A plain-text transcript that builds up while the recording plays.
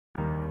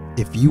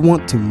If you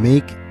want to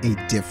make a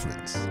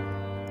difference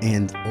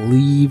and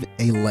leave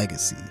a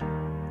legacy,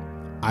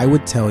 I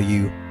would tell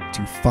you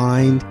to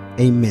find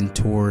a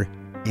mentor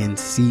and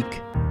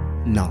seek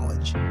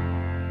knowledge.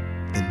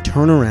 Then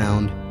turn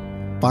around,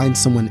 find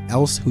someone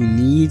else who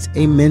needs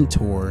a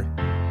mentor,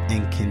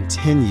 and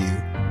continue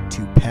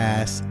to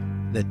pass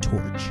the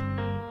torch.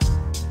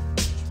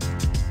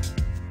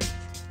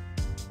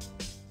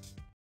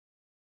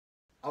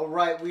 All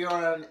right, we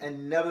are on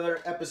another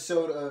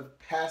episode of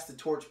Pass the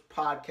Torch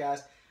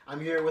podcast.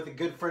 I'm here with a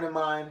good friend of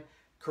mine,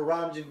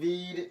 Khuram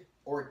Javed,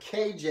 or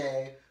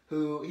KJ,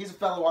 who he's a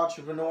fellow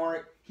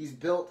entrepreneur. He's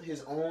built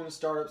his own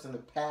startups in the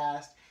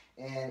past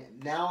and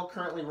now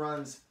currently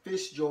runs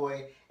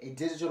FishJoy, a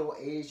digital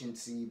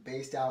agency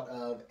based out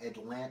of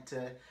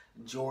Atlanta,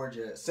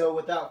 Georgia. So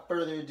without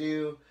further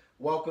ado,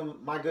 welcome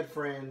my good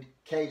friend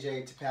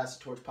KJ to Pass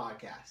the Torch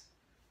podcast.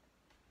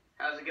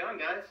 How's it going,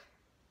 guys?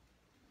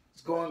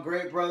 It's going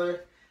great,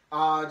 brother.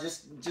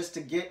 Just to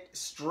get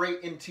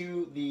straight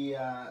into the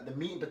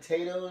meat and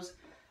potatoes,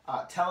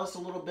 tell us a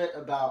little bit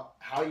about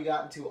how you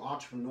got into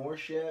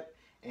entrepreneurship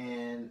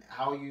and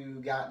how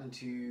you got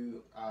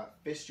into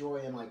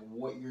FishJoy and like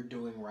what you're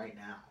doing right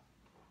now.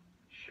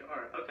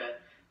 Sure. Okay.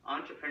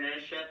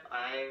 Entrepreneurship,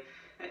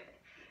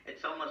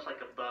 it's almost like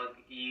a bug.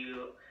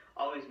 You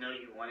always know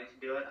you wanted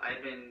to do it.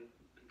 I've been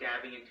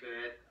dabbing into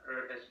it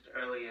as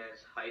early as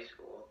high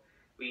school.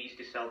 We used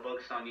to sell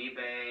books on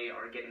eBay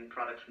or getting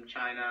products from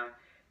China.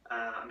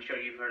 I'm sure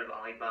you've heard of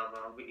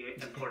Alibaba. We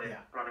imported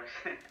products,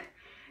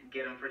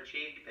 get them for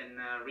cheap,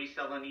 and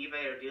resell on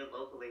eBay or do it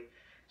locally.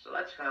 So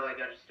that's how I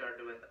got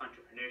started with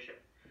entrepreneurship.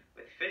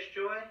 With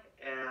FishJoy,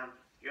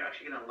 you're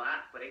actually going to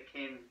laugh, but it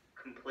came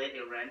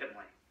completely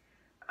randomly.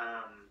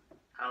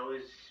 I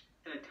was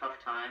in a tough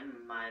time.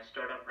 My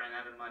startup ran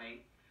out of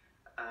money.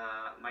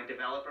 My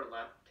developer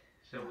left,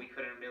 so we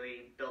couldn't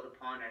really build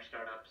upon our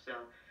startup. So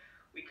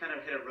we kind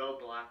of hit a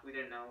roadblock. We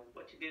didn't know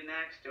what to do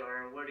next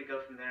or where to go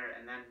from there.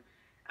 And then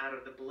out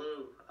of the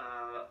blue,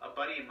 a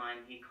buddy of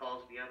mine, he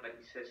calls me up and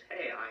he says,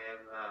 "Hey,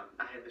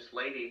 I have this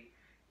lady.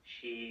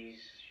 She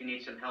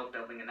needs some help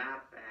building an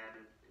app."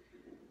 And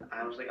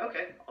I was like,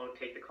 "Okay, I'll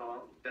take the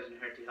call.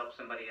 Doesn't hurt to help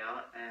somebody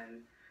out."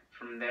 And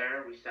from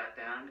there, we sat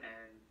down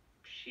and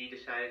she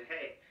decided,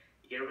 "Hey,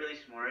 you're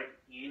really smart.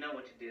 You know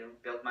what to do.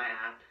 Build my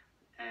app."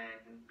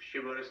 And she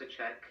wrote us a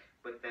check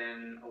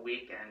within a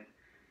week, and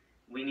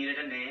we needed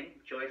a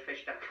name.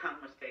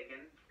 Joyfish.com was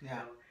taken.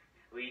 Yeah. So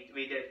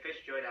we did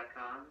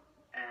fishjoy.com,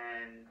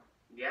 and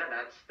yeah,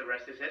 that's the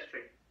rest is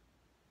history.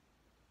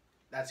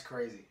 That's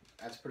crazy.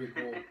 That's pretty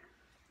cool.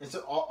 And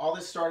so all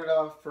this started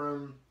off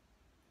from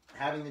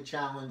having the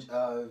challenge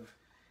of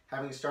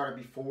having a startup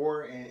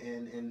before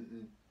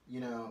and you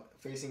know,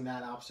 facing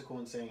that obstacle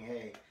and saying,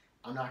 "Hey,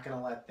 I'm not going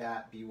to let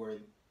that be where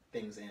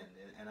things end."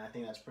 And I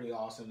think that's pretty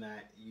awesome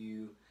that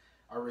you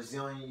are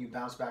resilient, you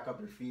bounce back up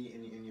your feet,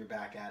 and you're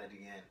back at it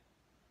again.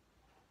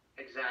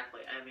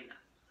 Exactly. I mean,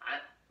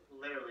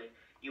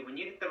 when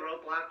you hit the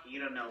roadblock, you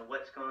don't know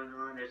what's going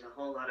on. There's a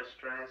whole lot of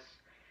stress,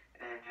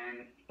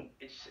 and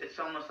it's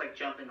almost like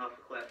jumping off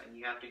a cliff, and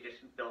you have to just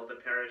build a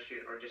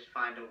parachute or just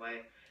find a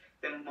way.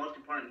 The most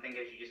important thing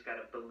is you just got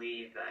to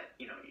believe that,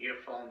 you know,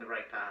 you're following the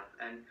right path.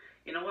 And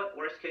you know what?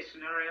 Worst case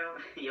scenario,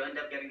 you end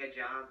up getting a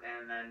job,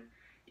 and then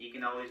you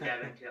can always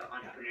dive into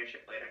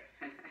entrepreneurship later.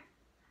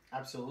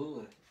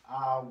 Absolutely.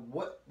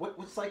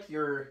 What's like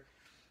your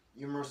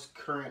most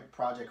current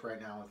project right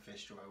now with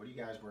FishJoy? What are you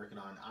guys working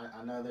on?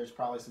 I know there's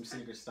probably some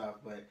secret stuff,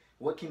 but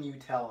what can you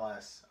tell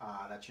us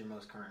that's your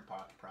most current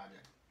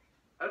project?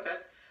 Okay.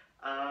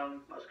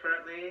 Most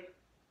currently,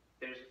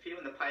 there's a few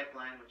in the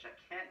pipeline which I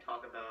can't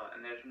talk about,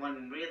 and there's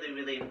one really,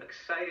 really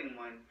exciting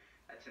one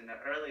that's in the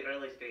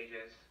early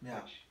stages,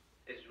 which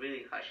is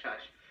really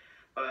hush-hush.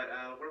 But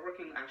we're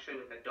working actually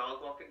with a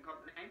dog walking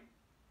company.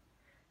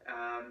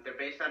 They're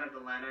based out of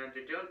Atlanta.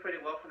 They're doing pretty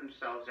well for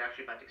themselves. They're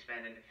actually about to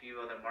expand into a few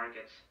other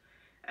markets.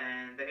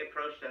 And they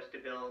approached us to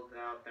build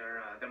out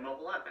their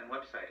mobile app and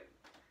website.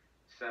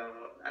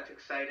 So that's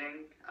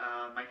exciting.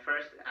 My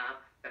first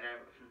app that I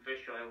from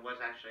FishJoy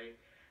was actually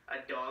a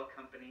dog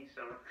company.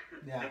 So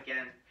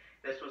again,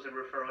 this was a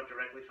referral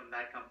directly from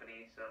that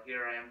company. So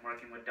here I am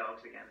working with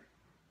dogs again.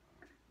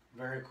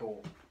 Very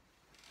cool.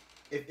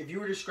 If you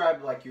were to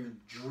describe like your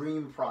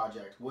dream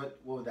project, what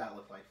would that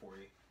look like for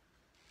you?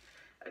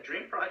 A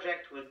dream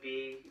project would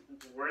be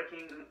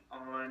working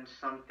on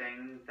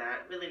something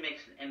that really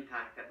makes an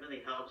impact, that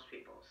really helps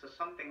people. So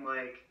something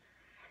like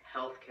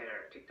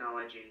healthcare,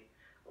 technology,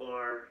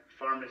 or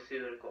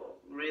pharmaceutical,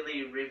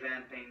 really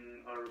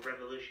revamping or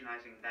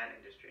revolutionizing that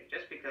industry.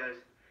 Just because,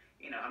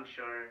 you know, I'm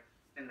sure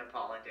in the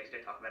politics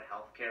they talk about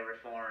healthcare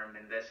reform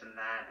and this and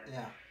that.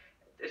 And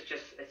it's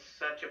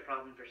such a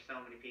problem for so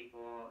many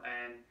people.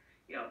 And,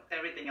 you know,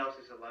 everything else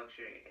is a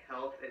luxury.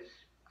 Health is,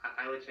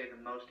 I would say,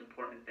 the most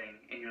important thing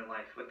in your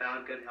life.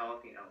 Without good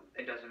health, you know,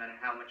 it doesn't matter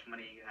how much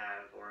money you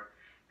have or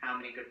how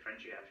many good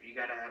friends you have. You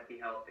gotta be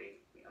healthy,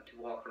 you know, to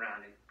walk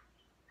around and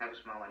have a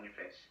smile on your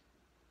face.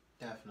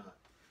 Definitely.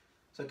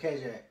 So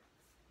KJ,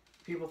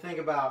 people think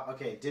about,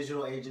 okay,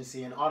 digital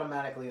agency, and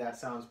automatically that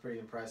sounds pretty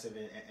impressive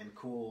and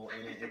cool,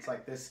 and it's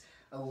like this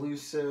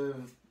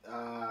elusive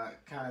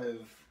kind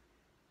of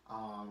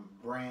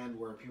brand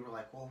where people are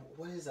like, well,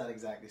 what is that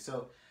exactly?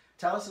 So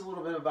tell us a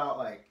little bit about,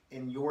 like,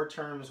 in your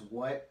terms,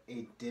 what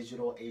a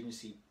digital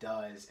agency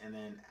does, and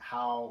then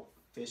how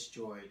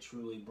FishJoy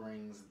truly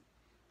brings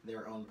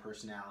their own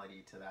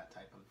personality to that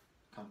type of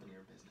company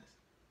or business.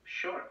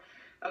 Sure.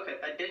 Okay,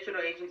 a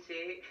digital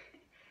agency,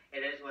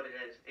 it is what it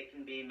is. It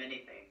can be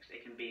many things.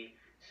 It can be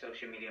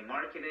social media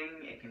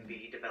marketing, it can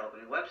be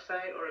developing a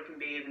website, or it can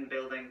be even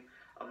building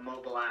a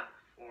mobile app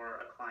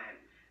for a client.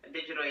 A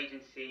digital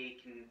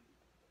agency can,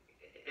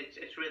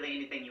 it's really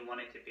anything you want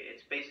it to be.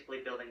 It's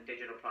basically building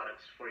digital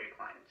products for your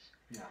clients.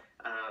 Yeah.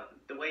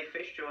 The way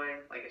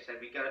FishJoy, like I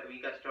said, we got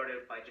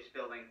started by just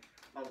building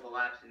mobile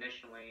apps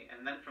initially,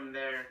 and then from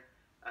there,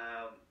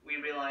 we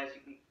realized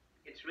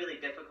it's really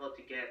difficult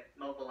to get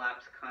mobile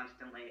apps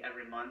constantly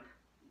every month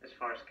as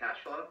far as cash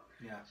flow.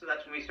 Yeah. So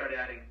that's when we started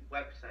adding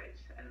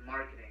websites and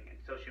marketing and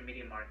social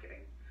media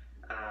marketing.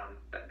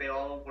 They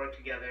all work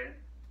together.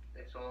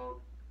 It's all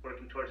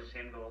working towards the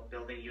same goal,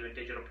 building you a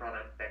digital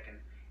product that can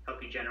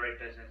help you generate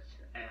business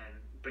and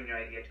bring your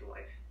idea to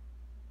life.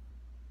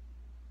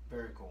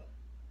 Very cool.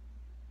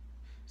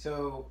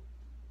 So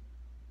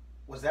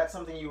was that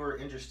something you were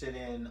interested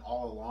in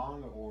all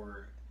along,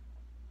 or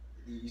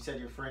you said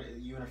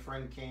you and a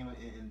friend came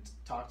and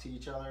talked to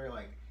each other?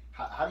 Like,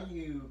 how do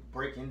you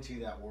break into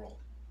that world?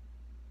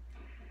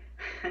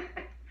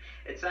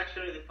 It's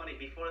actually really funny.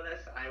 Before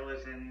this, I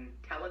was in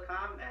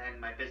telecom, and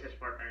my business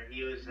partner,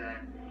 he was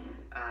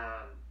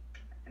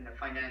in the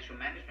financial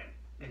management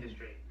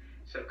industry.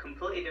 So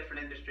completely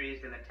different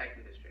industries than the tech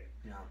industry.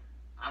 Yeah.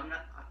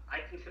 I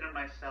consider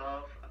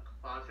myself a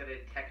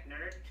closeted tech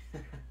nerd.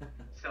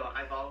 So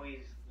I've always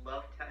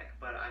loved tech,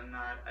 but I'm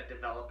not a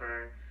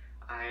developer.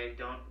 I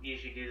don't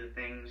usually do the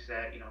things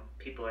that,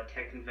 people at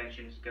tech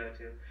conventions go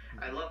to.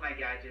 I love my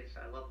gadgets,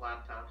 I love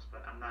laptops,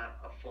 but I'm not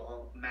a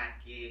full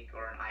Mac geek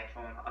or an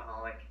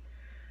iPhone-aholic.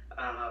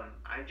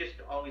 I just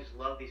always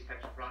love these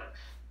types of products.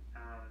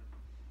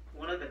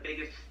 One of the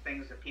biggest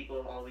things that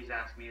people always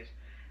ask me is,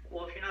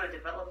 well, if you're not a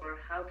developer,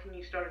 how can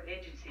you start an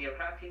agency, or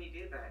how can you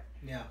do that?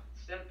 Yeah.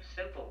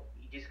 Simple.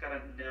 You just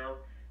gotta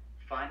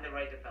find the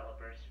right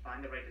developers,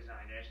 find the right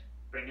designers,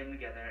 bring them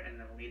together, and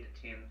then lead the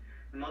team.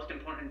 The most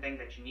important thing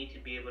that you need to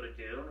be able to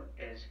do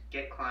is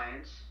get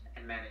clients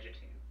and manage a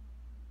team.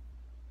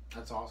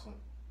 That's awesome.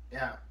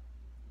 Yeah.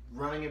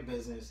 Running a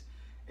business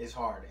is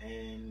hard,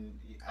 and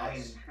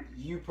as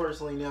you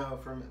personally know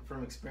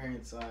from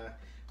experience,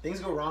 things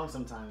go wrong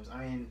sometimes.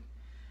 I mean,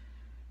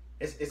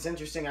 it's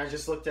interesting. I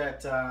just looked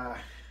at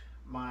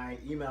my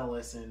email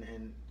list,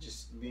 and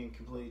just being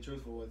completely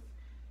truthful with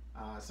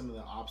some of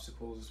the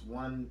obstacles.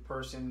 One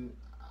person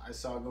I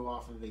saw go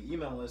off of the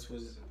email list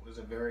was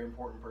a very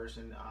important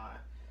person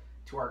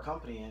to our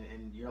company,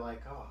 and you're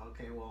like, oh,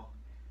 okay, well,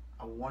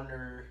 I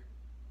wonder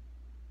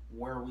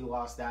where we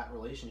lost that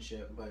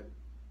relationship. But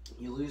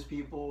you lose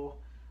people,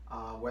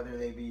 whether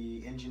they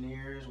be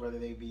engineers, whether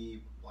they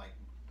be like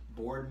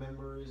board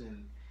members,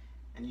 and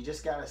you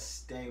just gotta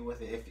stay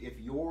with it. If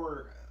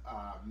your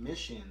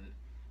mission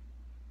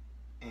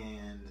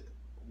and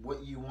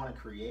what you want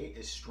to create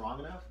is strong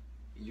enough,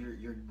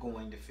 you're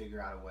going to figure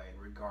out a way,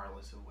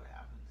 regardless of what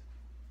happens.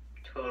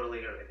 Totally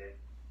agree with you.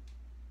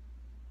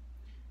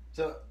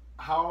 So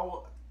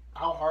how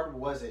hard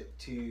was it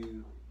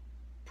to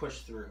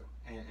push through?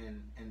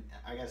 And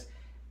I guess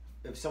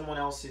if someone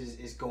else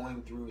is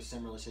going through a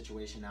similar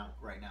situation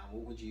right now,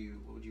 what would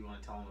you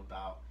want to tell them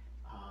about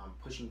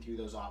pushing through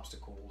those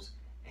obstacles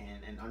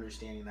and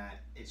understanding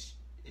that it's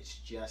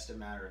just a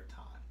matter of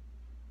time?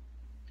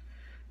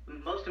 The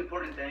most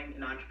important thing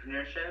in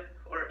entrepreneurship,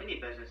 or any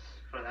business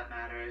for that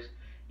matter, is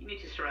you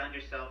need to surround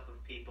yourself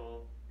with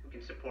people who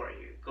can support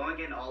you. Going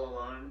in all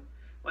alone,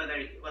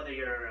 whether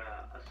you're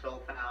a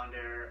sole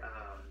founder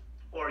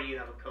or you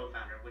have a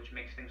co-founder, which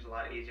makes things a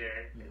lot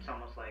easier. Mm-hmm. It's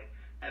almost like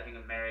having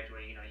a marriage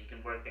where you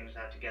can work things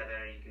out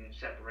together, you can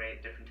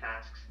separate different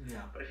tasks.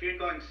 Yeah. But if you're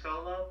going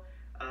solo,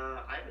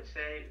 I would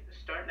say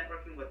start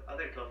networking with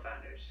other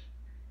co-founders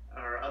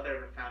or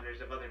other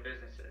founders of other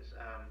businesses.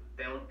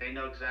 They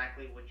know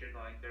exactly what you're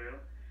going through,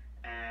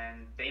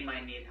 and they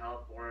might need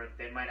help, or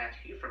they might ask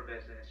you for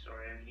business,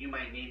 or you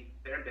might need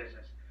their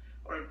business,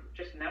 or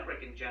just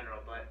network in general.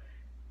 But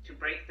to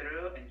break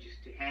through and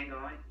just to hang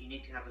on, you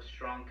need to have a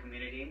strong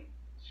community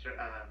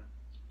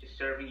just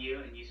serving you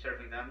and you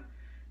serving them.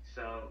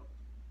 So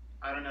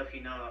I don't know if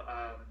you know,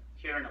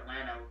 here in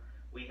Atlanta,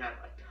 we have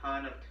a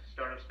ton of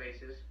startup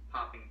spaces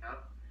popping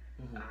up.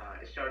 Mm-hmm.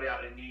 It started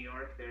out in New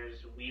York.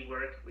 There's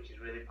WeWork, which is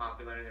really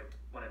popular. They're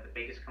one of the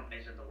biggest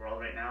companies in the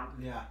world right now.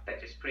 Yeah.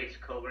 That just creates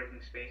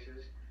co-working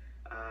spaces.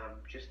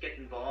 Just get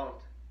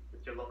involved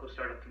with your local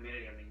startup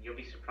community. I mean, you'll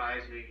be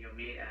surprised who you'll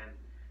meet, and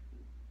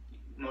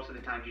most of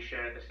the time you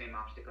share the same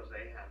obstacles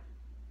they have.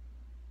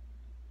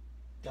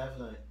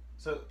 Definitely.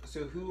 So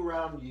who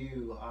around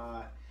you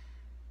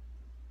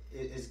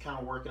is kind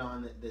of working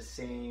on the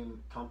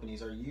same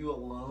companies. Are you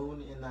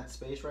alone in that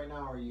space right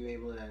now, or are you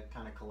able to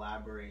kind of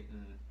collaborate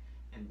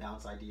and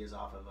bounce ideas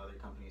off of other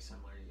companies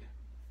similar to you?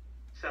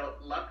 So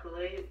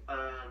luckily,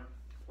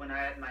 when I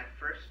had my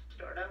first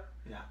startup,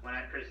 Yeah. when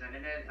I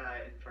presented it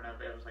in front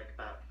of it was like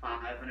about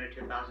 500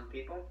 to 1,000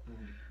 people.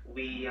 Mm-hmm.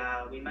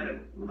 We met a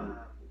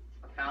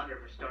founder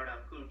of a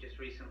startup who just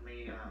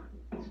recently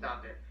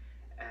stopped it,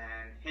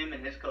 and him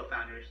and his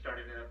co-founder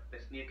started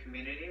this new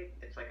community.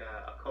 It's like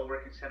a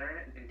co-working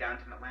center in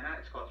downtown Atlanta.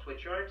 It's called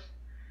Switch Yards.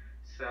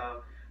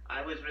 So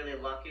I was really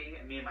lucky,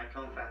 and me and my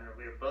co-founder,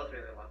 we were both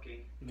really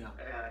lucky. Yeah.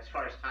 As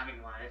far as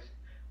timing wise,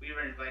 we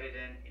were invited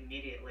in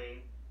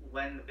immediately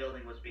when the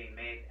building was being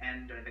made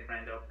and during the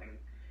grand opening.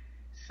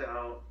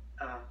 So,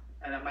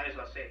 and I might as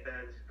well say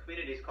the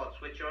community is called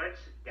Switch Yards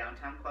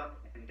Downtown Club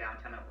in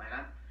downtown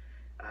Atlanta.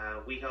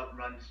 We help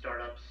run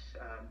startups,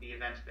 the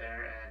events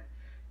there, and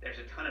there's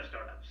a ton of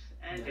startups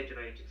and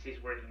digital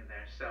agencies working in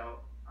there. So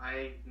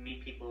I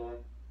meet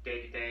people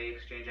day to day,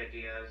 exchange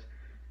ideas,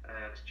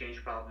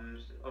 exchange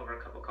problems over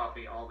a cup of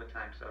coffee all the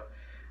time. So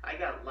I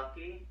got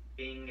lucky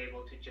being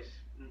able to just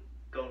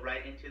go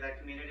right into that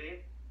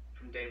community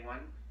from day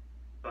one.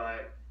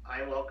 But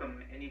I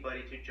welcome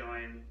anybody to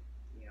join,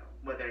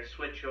 whether it's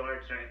Switch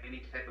Yards or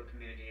any type of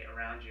community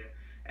around you.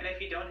 And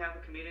if you don't have a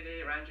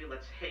community around you,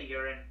 let's say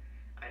you're in,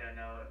 I don't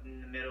know,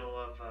 in the middle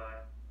of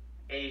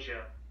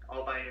Asia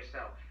all by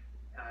yourself,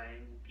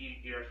 and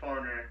you're a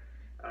foreigner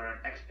or an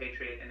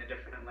expatriate in a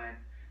different land,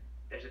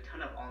 there's a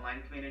ton of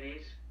online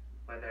communities,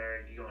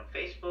 whether you go on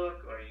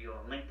Facebook or you go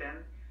on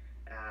LinkedIn.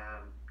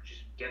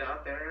 Just get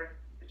out there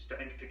and start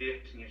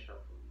introducing yourself,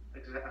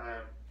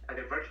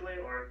 either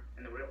virtually or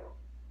in the real world.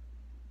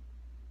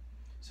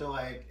 So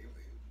like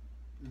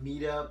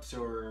meetups,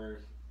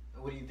 or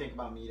what do you think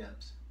about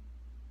meetups?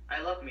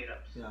 I love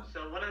meetups. Yeah.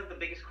 So one of the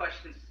biggest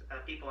questions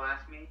people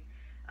ask me,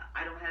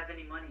 I don't have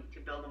any money to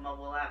build a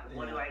mobile app.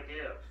 What do I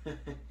do?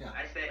 Yeah.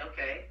 I say,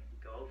 okay,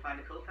 go find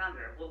a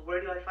co-founder. Well, where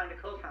do I find a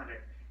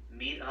co-founder?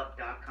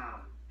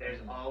 Meetup.com.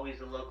 There's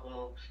always a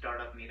local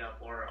startup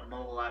meetup or a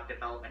mobile app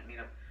development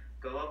meetup.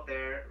 Go up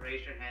there,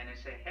 raise your hand, and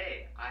say,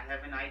 hey, I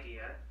have an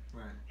idea.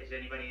 Right. Is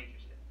anybody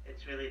interested?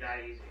 It's really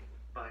that easy.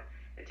 But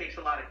it takes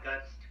a lot of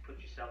guts to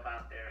put yourself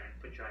out there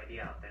and put your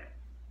idea out there.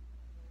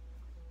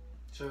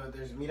 So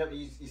there's meetup.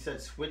 You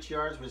said Switch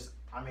Yards was.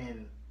 I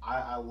mean,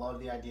 I love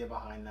the idea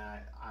behind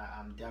that.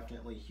 I'm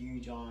definitely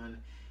huge on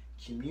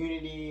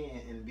community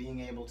and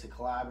being able to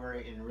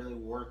collaborate and really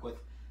work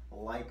with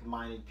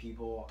like-minded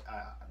people.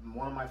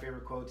 One of my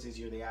favorite quotes is,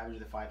 "You're the average of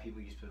the 5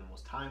 people you spend the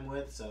most time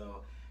with."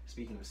 So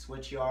speaking of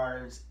Switch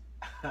Yards,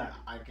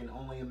 I can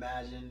only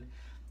imagine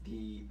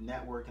the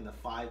network and the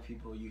 5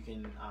 people you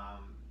can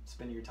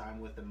spend your time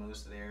with the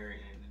most there,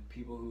 and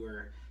people who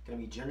are going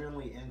to be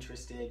genuinely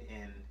interested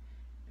in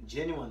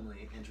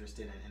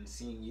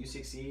seeing you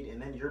succeed,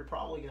 and then you're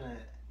probably going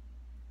to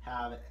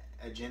have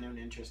a genuine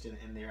interest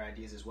in their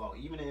ideas as well,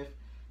 even if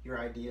your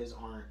ideas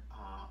aren't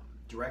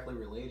directly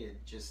related.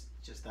 Just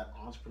that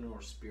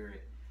entrepreneurial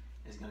spirit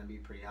is going to be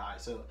pretty high.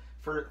 So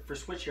for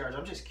Switch Yards,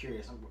 I'm just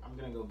curious. I'm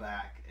going to go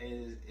back.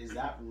 Is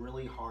that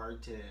really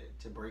hard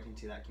to break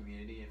into that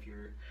community if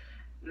you're?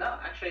 No,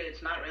 actually,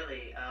 it's not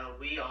really.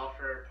 We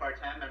offer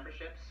part-time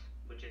memberships,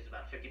 which is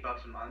about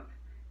 $50 a month,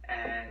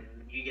 and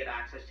you get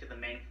access to the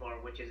main floor,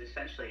 which is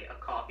essentially a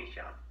coffee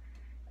shop.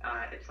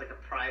 It's like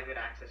a private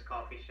access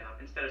coffee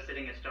shop. Instead of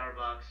sitting at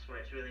Starbucks where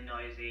it's really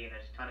noisy and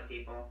there's a ton of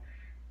people,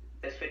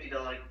 this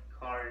 $50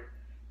 card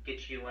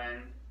gets you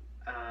in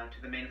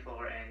to the main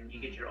floor, and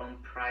you get your own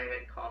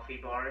private coffee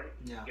bar,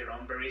 your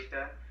own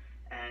barista,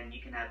 and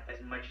you can have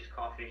as much as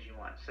coffee as you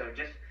want. So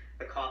just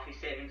the coffee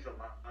savings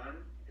alone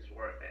is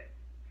worth it.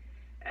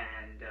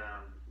 And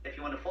if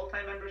you want a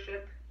full-time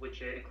membership,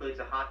 which includes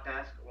a hot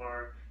desk,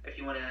 or if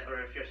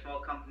you're a small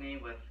company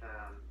with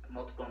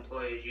multiple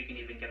employees, you can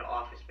even get an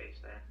office space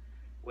there,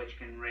 which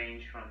can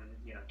range from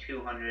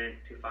 200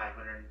 to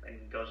 500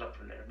 and goes up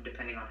from there,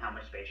 depending on how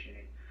much space you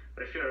need.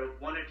 But if you're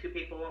 1 or 2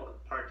 people,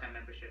 a part-time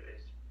membership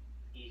is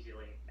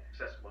easily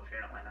accessible if you're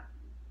in Atlanta.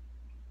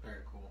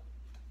 Very cool.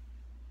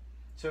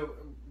 So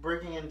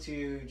breaking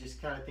into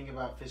just kind of thinking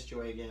about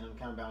FishJoy again, I'm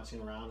kind of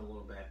bouncing around a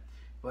little bit,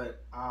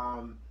 but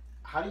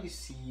how do you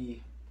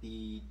see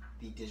the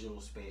digital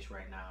space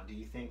right now? Do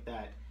you think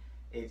that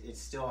it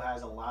still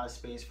has a lot of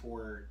space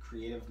for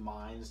creative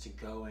minds to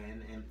go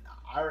in? And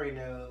I already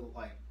know,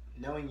 like,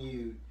 knowing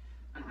you,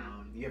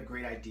 you have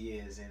great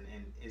ideas,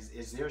 and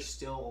is there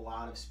still a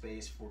lot of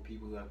space for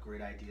people who have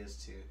great ideas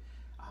to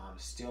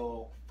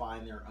still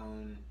find their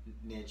own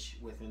niche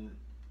within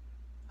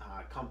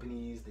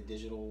companies, the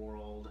digital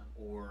world,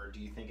 or do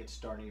you think it's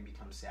starting to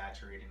become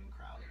saturated and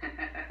crowded?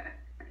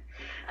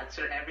 That's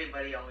what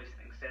everybody always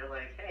thinks. They're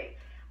like, hey,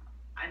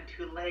 I'm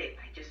too late.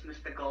 I just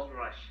missed the gold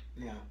rush.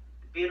 Yeah.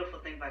 The beautiful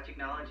thing about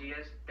technology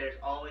is there's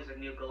always a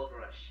new gold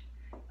rush.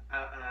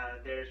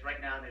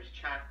 Right now there's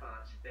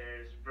chatbots,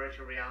 there's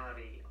virtual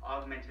reality,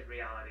 augmented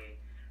reality.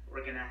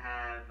 We're going to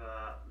have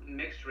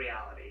mixed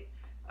reality.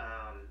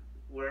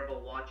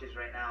 Wearable watches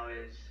right now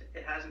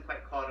it hasn't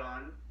quite caught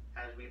on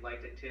as we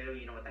liked it to,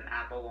 with an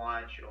Apple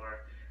Watch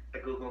or the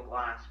Google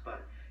Glass,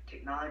 but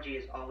technology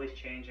is always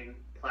changing,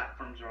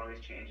 platforms are always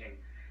changing.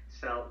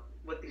 So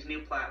with these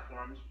new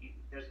platforms,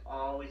 there's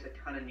always a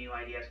ton of new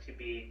ideas to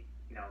be,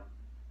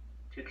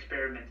 to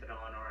experiment it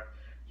on or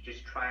to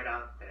just try it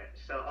out there.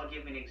 So I'll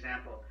give you an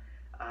example.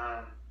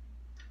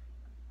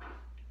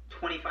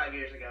 25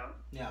 years ago,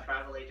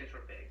 travel agents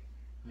were big.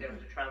 There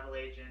was a travel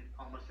agent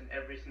almost in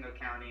every single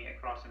county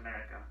across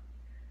America.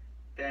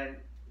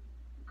 Then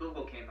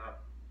Google came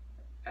up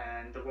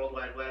and the World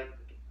Wide Web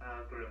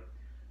grew.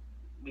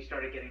 We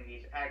started getting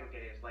these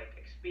aggregators like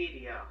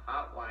Expedia,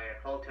 Hotwire,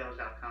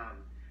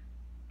 Hotels.com.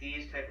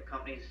 These type of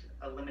companies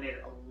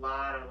eliminated a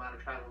lot of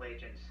travel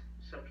agents.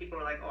 So people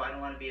are like, oh, I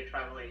don't want to be a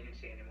travel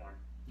agency anymore.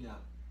 Yeah.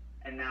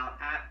 And now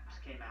apps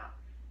came out.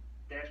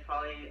 There's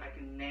probably, I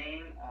can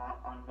name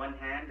on one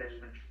hand, there's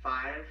been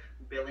 $5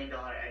 billion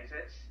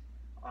exits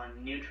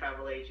on new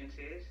travel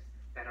agencies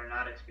that are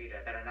not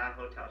Expedia, that are not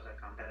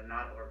Hotels.com, that are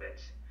not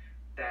Orbitz,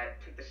 that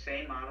took the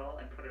same model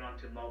and put it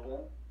onto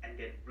mobile and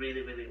did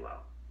really, really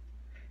well.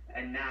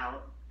 And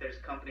now there's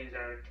companies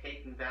that are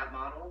taking that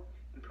model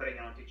and putting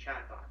it onto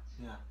chatbots.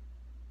 Yeah.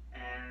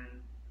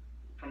 And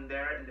from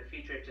there, in the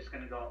future, it's just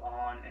going to go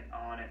on and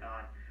on and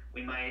on.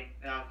 We might,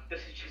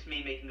 this is just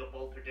me making a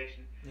bold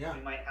prediction,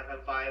 we might have a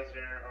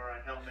visor or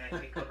a helmet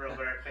to cover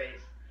over our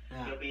face.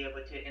 You'll be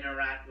able to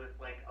interact with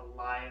like a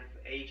live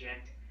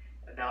agent.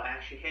 They'll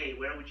ask you, hey,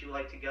 where would you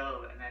like to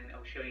go? And then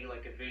it'll show you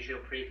like a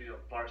visual preview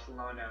of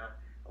Barcelona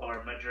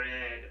or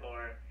Madrid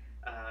or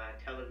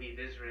Tel Aviv,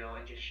 Israel,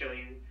 and just show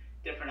you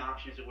different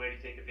options of where to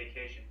take a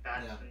vacation.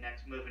 That's the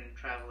next move in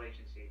travel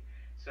agency.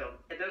 So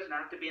it doesn't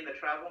have to be in the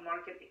travel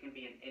market, it can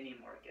be in any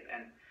market.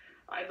 And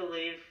I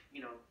believe,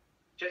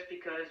 just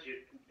because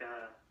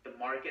the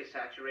market is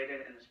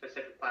saturated in a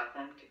specific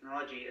platform,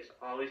 technology is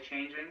always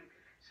changing.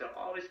 So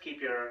always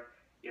keep your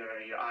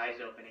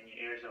eyes open and your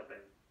ears open.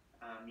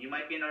 You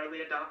might be an early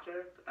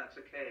adopter, but that's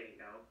okay.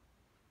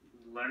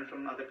 Learn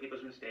from other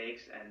people's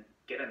mistakes and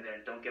get in there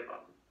and don't give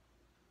up.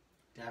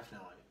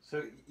 Definitely.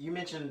 So you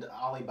mentioned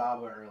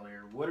Alibaba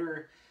earlier. What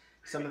are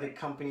some of the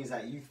companies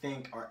that you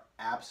think are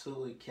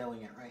absolutely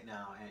killing it right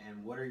now,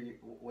 and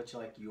what's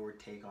like your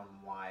take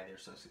on why they're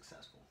so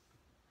successful?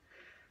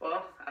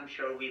 Well, I'm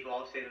sure we've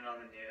all seen it on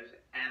the news.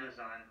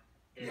 Amazon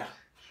is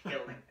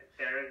killing it.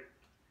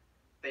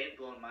 They've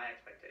blown my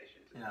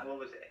expectations. Yeah. What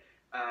was it?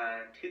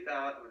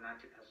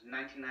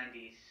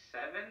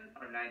 1997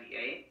 or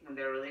 98 when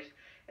they were released.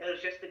 It was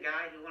just a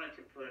guy who wanted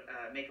to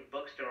make a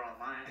bookstore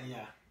online.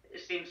 Yeah. It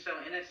seems so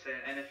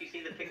innocent. And if you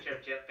see the picture of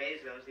Jeff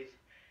Bezos, he's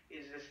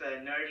this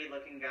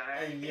nerdy-looking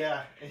guy.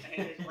 Yeah. And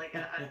he's like,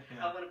 I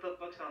want to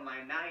put books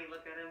online. Now you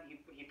look at him,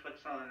 he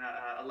puts on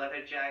a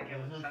leather jacket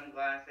with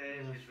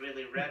sunglasses. He's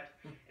really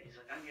ripped. And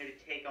he's like, I'm here to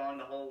take on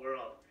the whole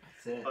world.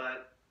 That's it.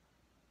 But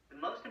the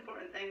most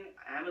important thing,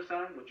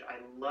 Amazon, which I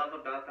love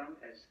about them,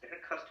 is their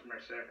customer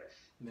service.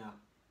 Yeah.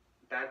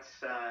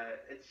 That's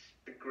it's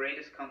the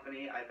greatest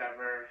company I've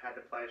ever had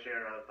the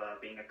pleasure of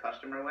being a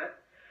customer with.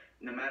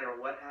 No matter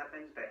what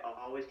happens, they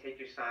always take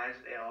your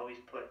sides. They always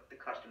put the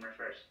customer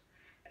first.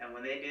 And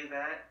when they do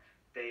that,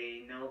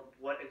 they know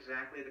what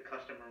exactly the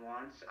customer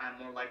wants. I'm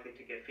more likely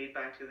to give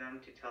feedback to them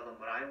to tell them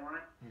what I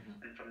want.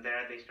 And from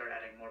there, they start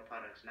adding more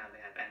products. Now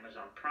they have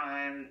Amazon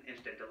Prime,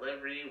 instant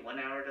delivery,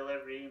 1-hour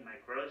delivery, my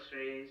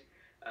groceries,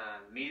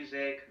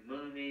 music,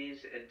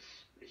 movies.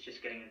 It's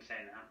just getting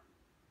insane now.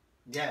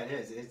 Yeah, it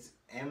is.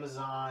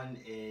 Amazon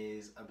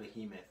is a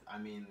behemoth. I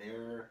mean,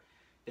 they're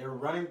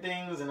running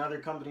things, and other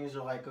companies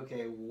are like,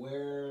 okay,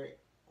 where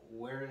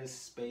is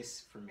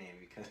space for me?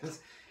 Because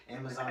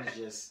Amazon is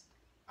just,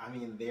 I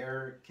mean,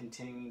 they're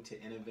continuing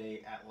to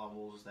innovate at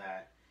levels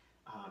that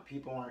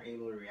people aren't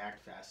able to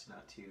react fast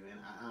enough to. And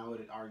I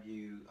would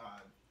argue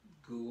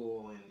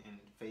Google and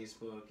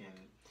Facebook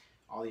and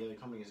all the other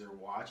companies are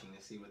watching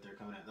to see what they're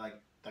coming at.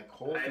 Like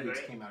Whole Foods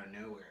came out of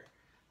nowhere.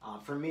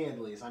 For me, at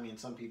least. I mean,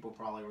 some people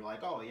probably were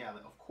like, "Oh yeah,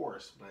 of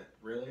course," but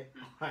really,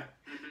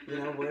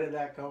 where did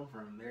that come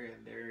from?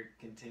 They're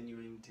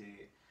continuing to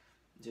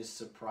just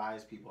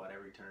surprise people at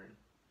every turn.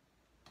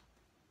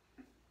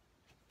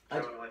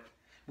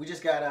 We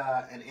just got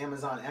an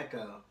Amazon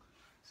Echo,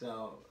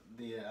 so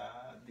the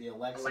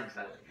Alexa.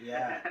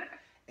 Yeah,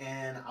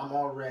 and I'm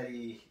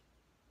already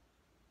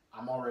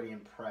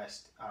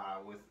impressed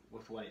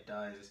with what it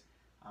does.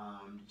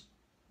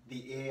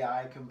 The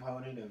AI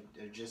component of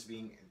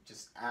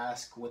just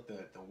ask what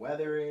the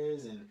weather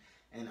is, and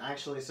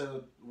actually,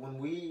 so when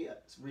we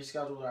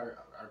rescheduled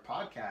our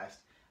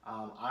podcast,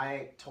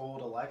 I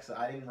told Alexa,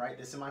 I didn't write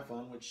this in my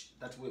phone, which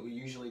that's what we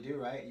usually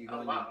do, right? You go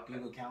in your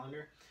Google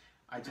Calendar.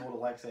 I told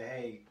Alexa,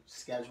 hey,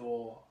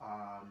 schedule,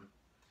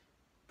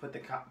 put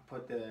the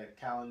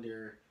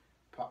calendar,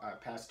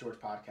 Pass Towards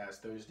Podcast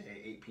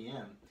Thursday 8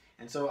 p.m.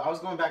 And so I was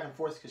going back and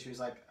forth because she was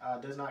like,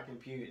 does not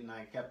compute, and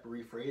I kept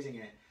rephrasing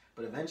it.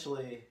 But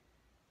eventually,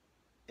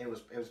 it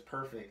was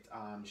perfect.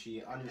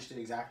 She understood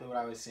exactly what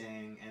I was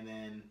saying, and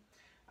then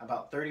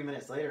about 30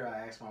 minutes later,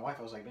 I asked my wife.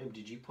 I was like, "Babe,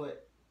 did you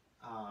put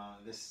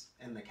this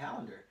in the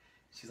calendar?"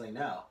 She's like,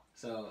 no.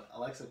 So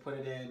Alexa put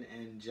it in,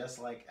 and just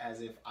like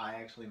as if I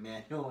actually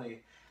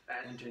manually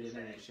entered it in,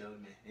 it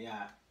showed me.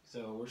 Yeah.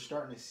 So we're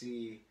starting to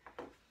see,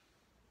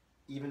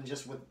 even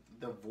just with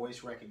the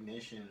voice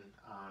recognition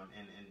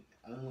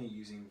and only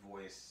using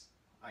voice,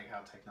 like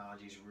how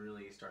technology is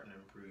really starting to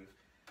improve.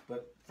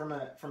 But from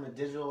a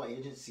digital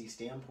agency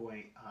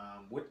standpoint,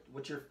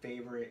 what's your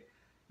favorite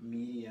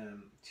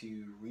medium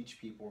to reach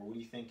people? What do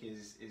you think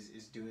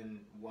is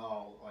doing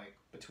well, like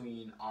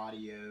between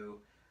audio,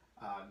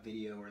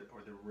 video,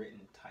 or the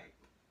written type?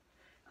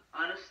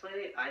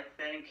 Honestly, I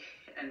think,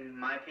 in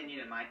my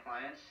opinion, and my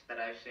clients that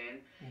I've seen,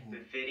 the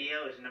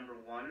video is number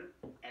one,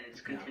 and it's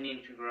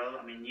continuing to grow.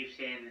 I mean, you've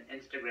seen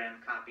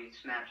Instagram copy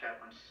Snapchat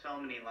on so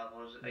many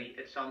levels.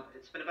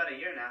 It's been about a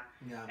year now,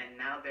 and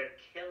now they're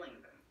killing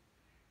them.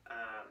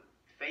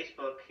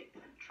 Facebook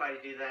tried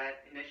to do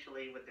that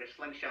initially with their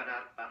Slingshot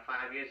app about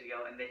 5 years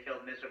ago, and they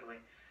failed miserably.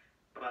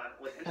 But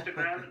with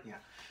Instagram,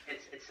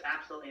 it's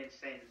absolutely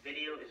insane.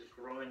 Video is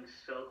growing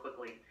so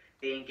quickly.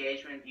 The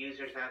engagement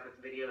users have with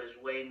video is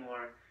way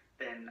more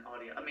than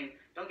audio. I mean,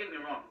 don't get me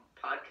wrong.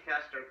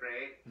 Podcasts are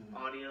great.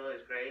 Audio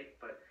is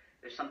great, but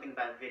there's something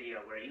about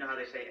video where, you know how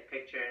they say a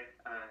picture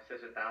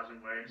says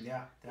 1,000 words?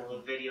 Yeah, definitely.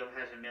 Well, a video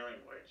has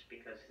 1,000,000 words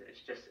because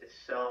it's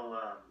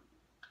so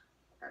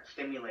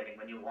stimulating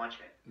when you watch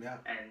it. Yeah.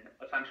 And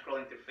if I'm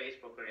scrolling through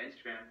Facebook or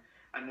Instagram,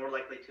 I'm more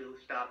likely to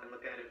stop and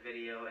look at a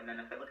video, and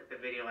then if I look at the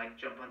video, I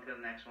jump onto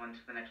the next one,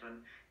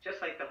 Just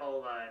like the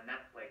whole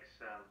Netflix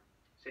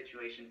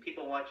situation.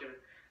 People watch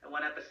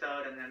one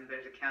episode, and then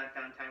there's a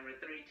countdown timer,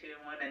 3,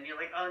 2, 1, and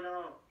you're like, oh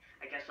no,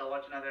 I guess I'll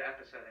watch another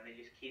episode, and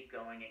they just keep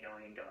going and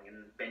going and going,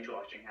 and binge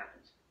watching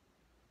happens.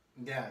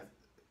 Yeah,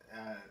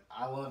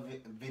 I love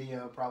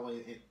video.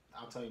 Probably,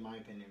 I'll tell you my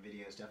opinion.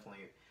 Video is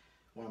definitely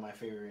one of my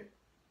favorite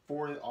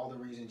for all the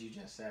reasons you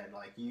just said.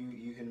 Like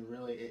you can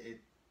really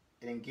it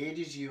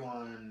engages you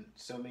on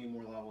so many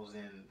more levels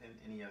than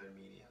any other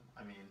medium.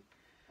 I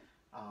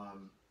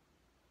mean,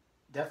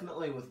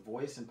 definitely with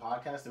voice and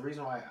podcast. The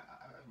reason why I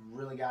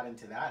really got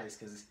into that is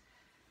because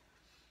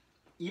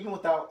even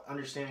without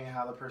understanding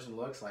how the person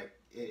looks, like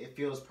it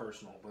feels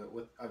personal. But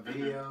with a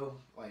video,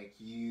 like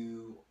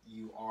you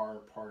are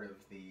part of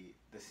the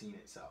scene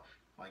itself.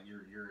 Like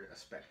you're a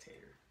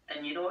spectator.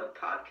 And you know what?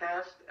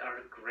 Podcasts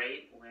are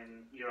great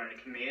when you're on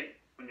a commute,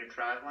 when you're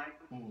traveling.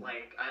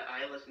 Like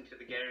I listen to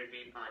the Gary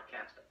Vee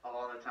podcast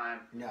all the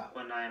time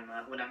when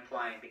I'm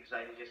flying, because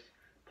I can just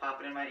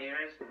pop it in my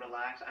ears,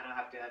 relax. I don't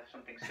have to have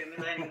something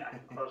stimulating. I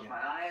can close my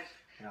eyes.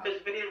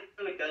 Because video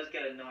really does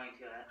get annoying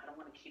too. I don't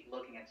want to keep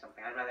looking at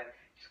something. I'd rather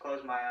just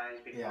close my eyes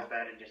before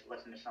bed and just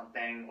listen to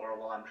something, or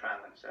while I'm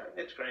traveling. So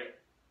it's great.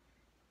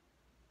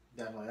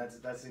 Definitely,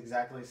 that's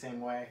exactly the same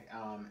way.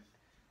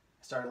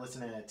 I started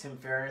listening to Tim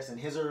Ferriss, and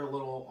his are a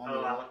little on I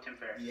love Tim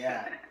Ferriss.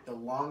 Yeah, the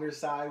longer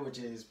side, which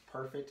is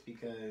perfect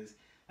because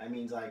that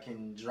means I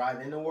can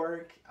drive into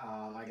work.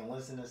 I can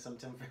listen to some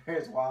Tim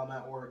Ferriss while I'm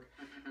at work,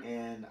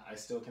 and I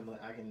still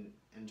can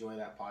enjoy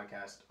that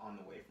podcast on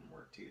the way from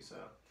work too. So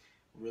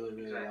really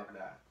love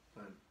that.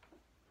 But,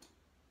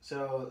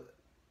 so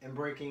in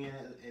breaking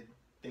it,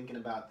 thinking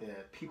about the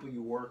people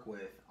you work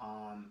with,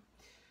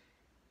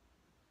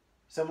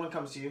 someone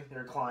comes to you,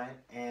 they're a client,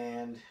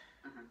 and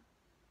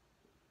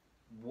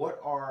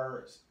what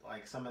are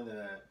like some of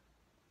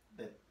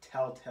the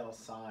telltale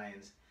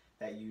signs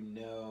that you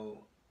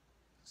know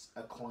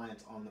a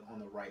client's on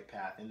the right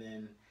path? And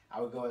then I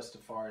would go as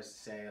far as to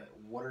say,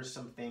 what are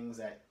some things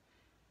that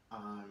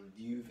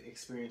you've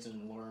experienced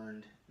and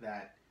learned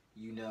that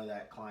you know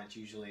that clients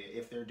usually,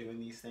 if they're doing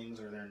these things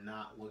or they're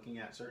not looking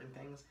at certain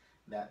things,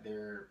 that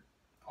they're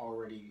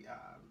already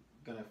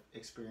going to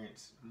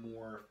experience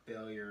more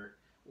failure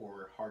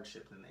or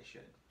hardship than they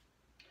should?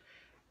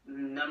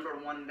 Number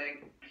one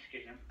thing,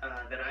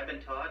 that I've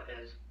been taught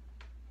is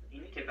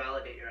you need to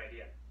validate your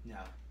idea.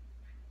 Yeah.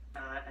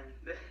 And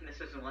this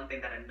is the one thing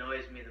that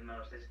annoys me the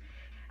most is,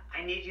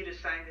 I need you to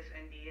sign this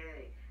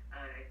NDA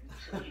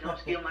so you don't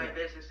steal my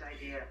business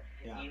idea.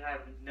 Yeah. You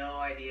have no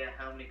idea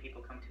how many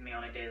people come to me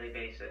on a daily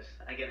basis.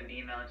 I get an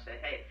email and say,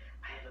 hey,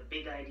 I have a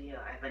big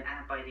idea, I have an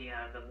app idea,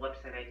 I have a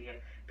website idea,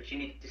 but you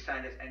need to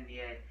sign this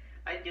NDA.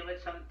 I do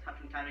it from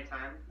time to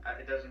time.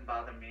 It doesn't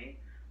bother me,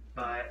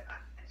 but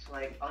it's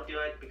like, I'll do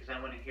it because I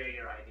want to hear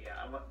your idea.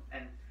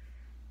 And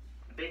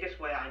the biggest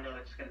way I know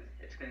it's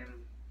gonna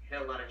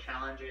hit a lot of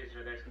challenges,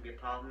 or there's gonna be a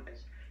problem, is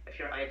if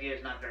your idea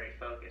is not very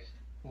focused.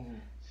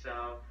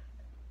 So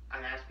I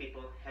ask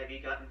people, have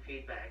you gotten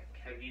feedback?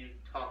 Have you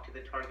talked to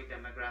the target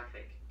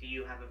demographic? Do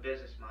you have a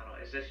business model?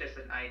 Is this just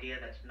an idea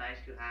that's nice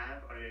to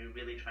have, or are you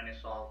really trying to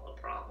solve a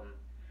problem?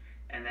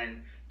 And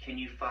then, can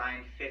you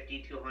find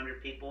 50 to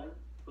 100 people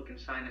who can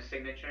sign a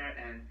signature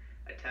and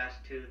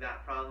attest to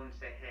that problem and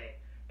say, hey,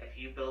 if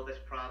you build this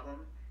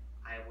problem,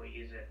 I will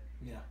use it.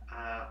 Yeah.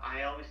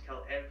 I always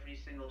tell every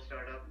single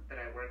startup that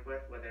I work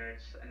with, whether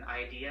it's an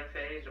idea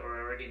phase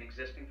or already an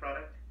existing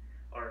product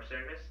or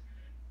service,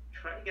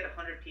 try to get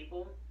 100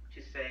 people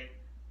to say,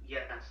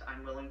 yes,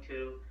 I'm willing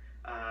to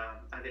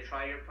either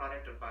try your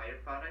product or buy your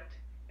product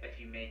if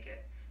you make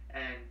it.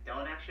 And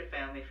don't ask your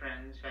family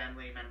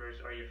members,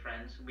 or your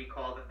friends. We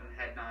call them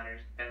head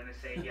nodders. They're gonna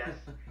say yes.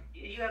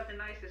 You have the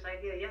nicest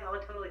idea. Yeah,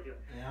 I'll totally do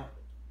it. Yeah.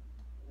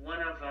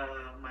 One of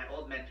my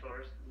old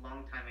mentors, a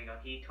long time ago,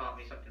 he taught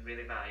me something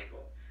really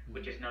valuable,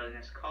 which is known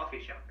as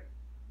coffee shopping.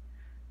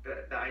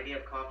 The idea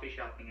of coffee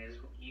shopping is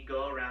you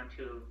go around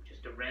to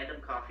just a random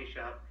coffee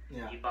shop,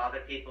 Yeah. you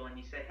bother people, and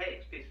you say, hey,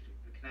 excuse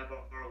me, can I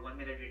borrow 1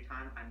 minute of your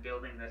time? I'm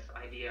building this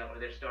idea or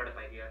their startup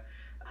idea.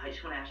 I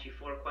just want to ask you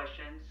 4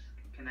 questions.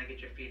 Can I get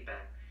your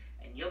feedback?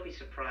 And you'll be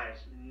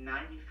surprised.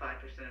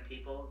 95% of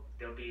people,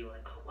 they'll be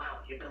like, oh,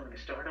 wow, you're building a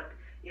startup?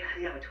 Yeah,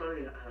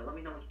 totally. Let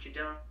me know what you're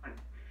doing.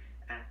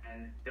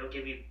 And they'll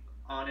give you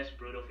honest,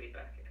 brutal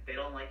feedback. If they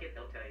don't like it,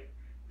 they'll tell you.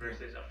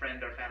 Versus a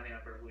friend or family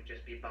member who would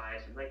just be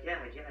biased and like, yeah,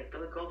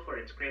 go for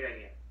it. It's a great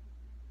idea.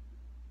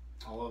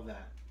 I love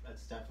that.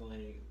 That's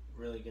definitely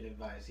really good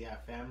advice. Yeah,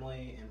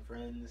 family and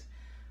friends,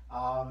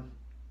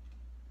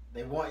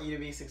 they want you to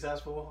be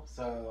successful.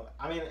 So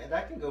I mean,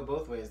 that can go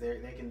both ways.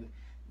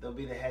 They'll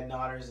be the head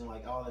nodders and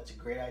like, oh, that's a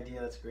great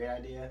idea. That's a great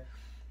idea.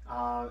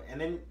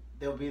 And then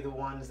there'll be the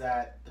ones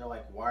that they're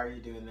like, why are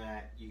you doing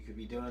that? You could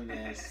be doing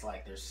this.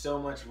 Like, there's so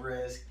much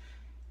risk.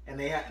 And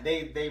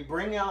they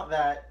bring out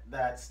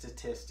that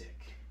statistic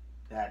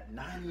that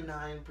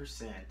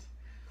 99%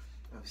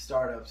 of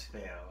startups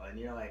fail, and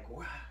you're like,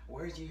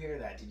 where did you hear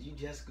that? Did you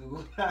just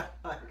Google that?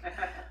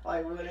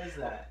 like what is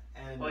that?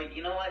 And well,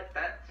 you know what?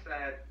 That's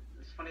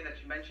it's funny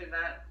that you mentioned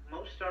that.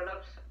 Most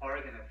startups are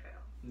gonna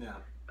fail. No.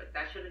 But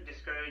that shouldn't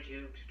discourage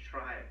you to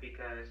try it,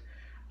 because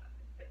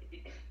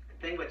the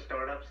thing with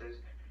startups is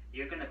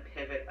you're gonna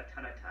pivot a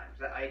ton of times.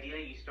 The idea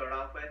you start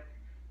off with,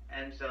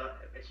 and so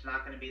it's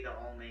not gonna be the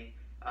only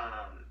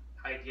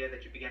idea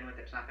that you begin with.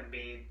 It's not going to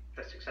be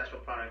the successful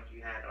product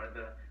you had or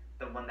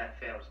the one that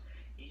fails.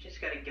 You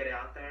just got to get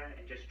out there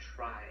and just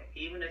try it.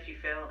 Even if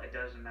you fail, it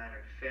doesn't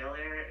matter.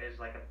 Failure is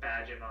like a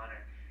badge of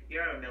honor.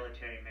 You're a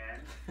military man.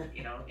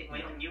 You know,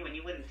 when you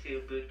went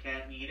into boot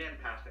camp, you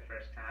didn't pass the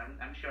first time.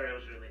 I'm sure it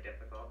was really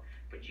difficult,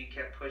 but you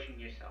kept pushing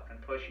yourself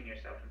and pushing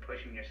yourself and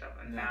pushing yourself.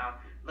 And now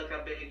look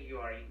how big you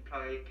are. You can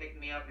probably pick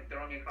me up and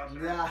throw me across the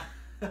room.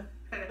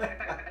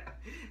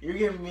 You're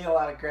giving me a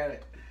lot of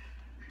credit.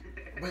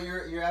 But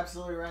you're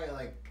absolutely right.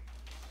 Like,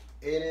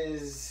 it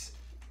is,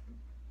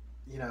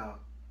 you know,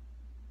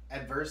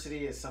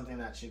 adversity is something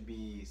that should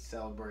be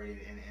celebrated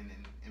and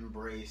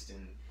embraced,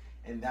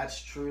 and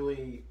that's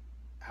truly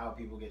how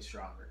people get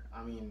stronger.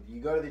 I mean, you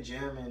go to the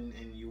gym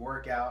and you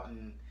work out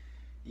and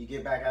you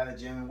get back out of the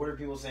gym, and what are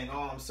people saying?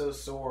 Oh, I'm so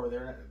sore.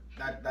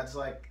 That's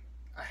like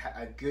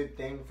a good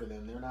thing for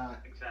them. They're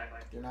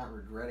not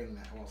regretting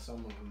that. Well,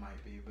 some of them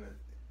might be, but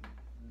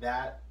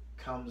that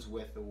comes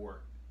with the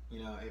work.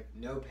 You know, if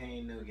no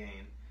pain, no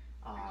gain.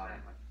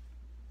 Exactly.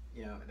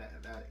 You know,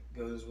 that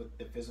goes with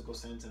the physical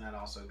sense, and that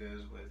also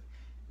goes with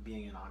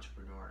being an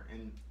entrepreneur.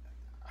 And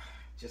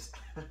just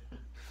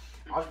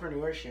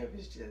entrepreneurship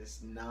is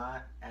just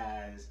not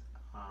as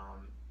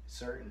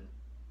certain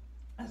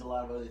as a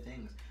lot of other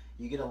things.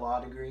 You get a law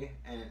degree,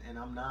 and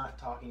I'm not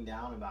talking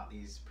down about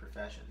these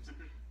professions,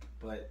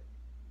 but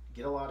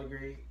get a law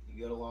degree,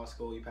 you go to law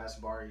school, you pass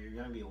the bar, you're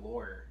going to be a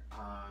lawyer.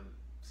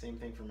 Same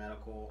thing for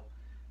medical.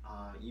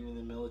 Even in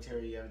the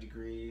military, you have a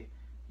degree,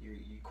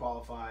 you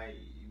qualify,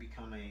 you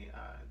become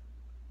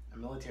a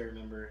military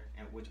member,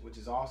 and which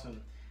is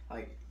awesome.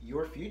 Like,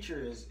 your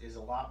future is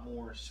a lot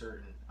more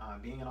certain.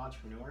 Being an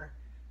entrepreneur,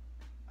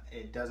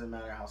 it doesn't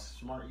matter how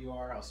smart you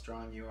are, how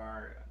strong you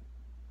are.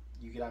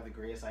 You could have the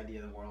greatest idea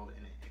in the world,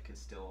 and it could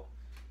still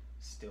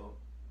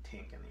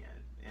tank in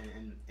the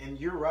end. And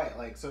you're right.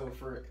 Like, so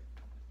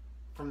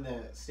from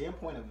the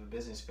standpoint of a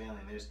business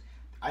failing,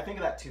 I think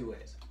of that 2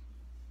 ways.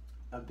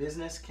 A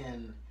business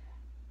can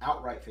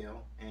outright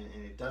fail and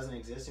it doesn't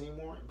exist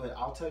anymore, but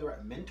I'll tell you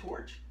right,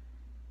 Mentorch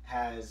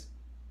has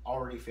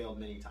already failed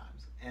many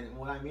times. And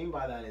what I mean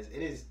by that is,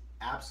 it is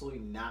absolutely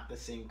not the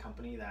same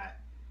company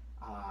that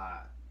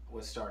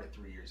was started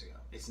 3 years ago.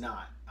 It's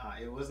not.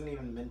 It wasn't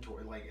even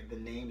Mentor. Like, the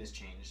name has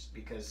changed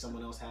because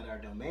someone else had our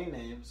domain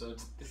name, so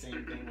it's the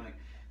same thing like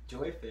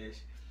Joyfish,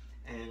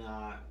 and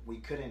we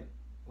couldn't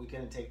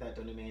take that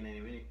domain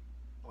name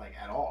like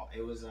at all.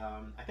 It was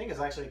I think it's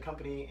actually a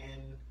company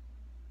in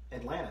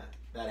Atlanta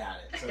that had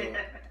it. So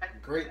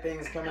great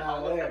things coming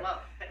out of there.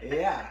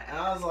 Yeah, and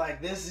I was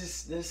like, this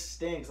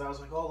stinks. I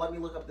was like, oh, let me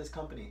look up this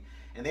company,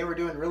 and they were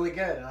doing really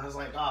good, and I was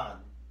like, oh,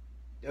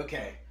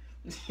 okay,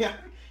 yeah,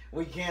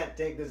 we can't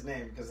take this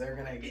name because they're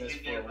gonna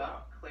exist for a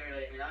while.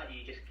 Clearly not.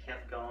 You just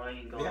kept going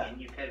and going,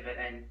 and you pivot,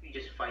 and you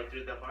just fight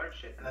through the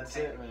hardship. That's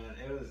it, man.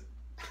 It was.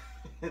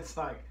 It's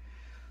like,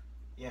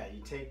 yeah,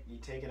 you take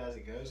it as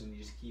it goes, and you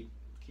just keep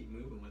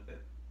moving with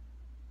it.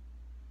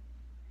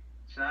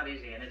 It's not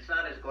easy, and it's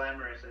not as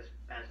glamorous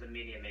as the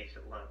media makes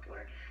it look,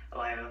 where,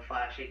 oh, I have a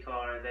flashy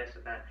car, this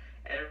and that.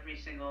 Every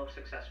single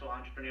successful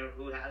entrepreneur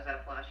who has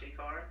that flashy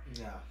car,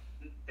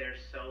 they're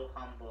so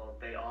humble.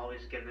 They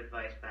always give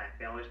advice back.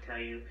 They always tell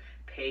you,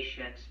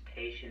 patience,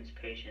 patience,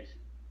 patience.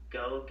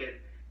 Go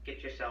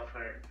get yourself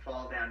hurt,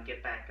 fall down,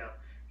 get back up.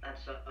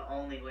 that's the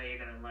only way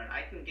you're going to learn.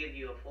 I can give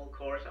you a full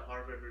course, a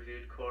Harvard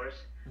reviewed course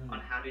on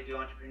how to do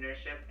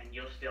entrepreneurship, and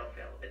you'll still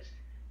fail.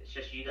 It's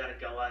just you got to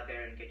go out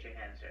there and get your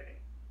hands dirty.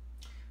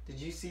 Did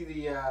you see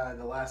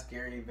the last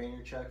Gary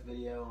Vaynerchuk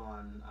video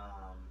on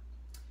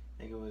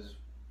I think it was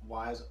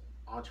why is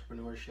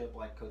entrepreneurship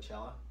like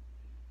Coachella?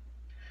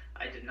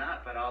 I did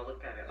not, but I'll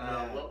look at it.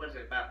 Yeah. What was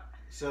it about?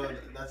 So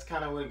that's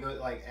kind of what it goes.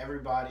 Like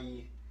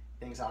everybody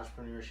thinks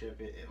entrepreneurship,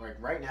 like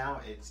right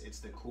now, it's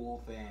the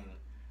cool thing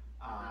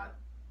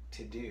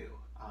to do.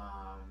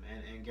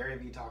 And Gary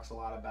Vee talks a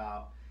lot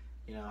about,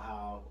 you know,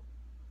 how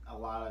a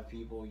lot of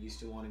people used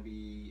to want to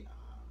be,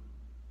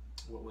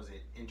 what was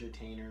it,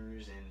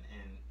 entertainers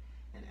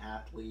and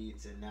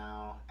athletes, and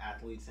now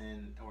athletes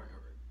or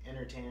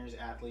entertainers,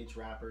 athletes,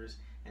 rappers,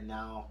 and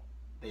now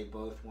they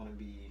both want to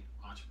be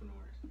entrepreneurs.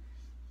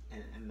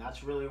 And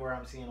that's really where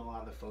I'm seeing a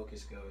lot of the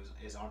focus goes,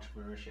 is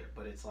entrepreneurship.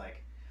 But it's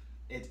like,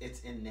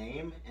 it's in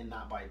name and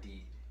not by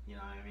deed. You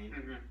know what I mean?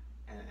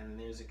 Mm-hmm. And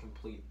there's a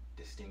complete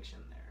distinction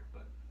there.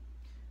 But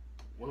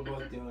we're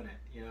both doing it.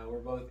 You know, we're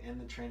both in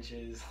the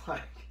trenches,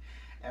 like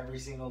every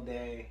single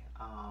day,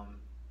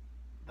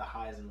 the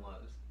highs and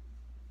lows.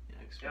 You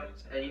know,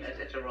 yep.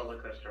 It's a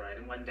roller coaster ride.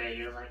 And one day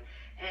you're like,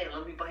 hey,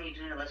 let me buy you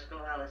dinner. Let's go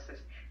out. Let's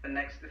just. The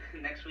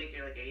next week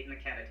you're like, you're eating a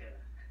can of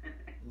tuna.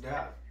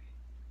 Yeah.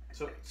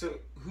 So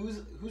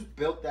who's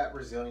built that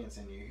resilience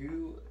in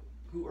you?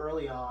 Who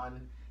early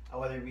on,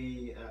 whether it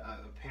be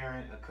a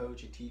parent, a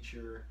coach, a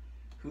teacher,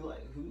 who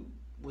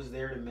was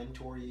there to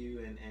mentor you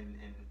and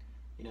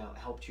you know,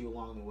 helped you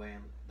along the way,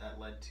 and that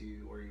led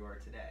to where you are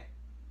today?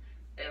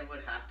 It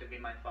would have to be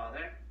my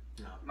father.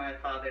 No. My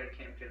father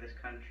came to this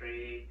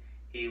country.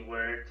 He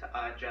worked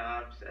odd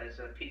jobs as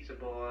a pizza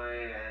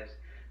boy, as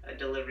a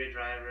delivery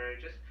driver,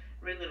 just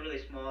really, really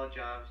small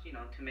jobs, you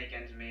know, to make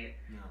ends meet.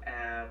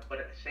 No. But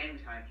at the same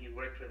time, he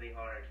worked really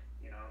hard,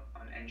 you know,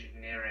 on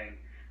engineering,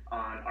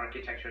 on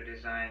architecture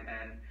design,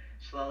 and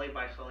slowly,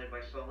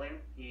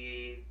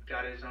 he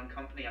got his own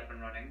company up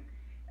and running.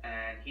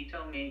 And he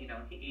told me, you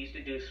know, he used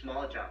to do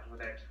small jobs,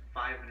 whether it's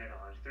 $500,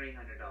 $300,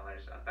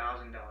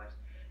 $1,000.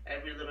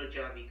 Every little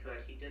job he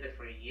could. He did it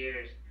for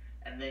years,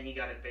 and then he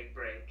got a big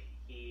break.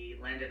 He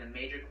landed a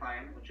major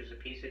client, which was a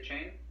pizza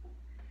chain.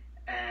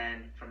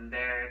 And from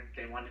there,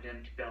 they wanted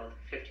him to build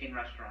 15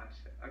 restaurants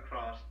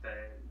across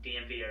the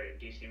DMV area,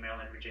 DC,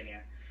 Maryland,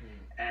 Virginia.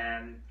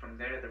 And from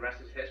there, the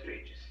rest is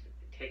history.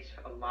 It takes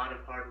a lot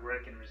of hard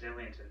work and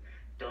resilience, and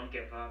don't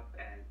give up.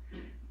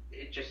 And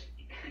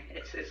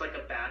it's like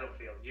a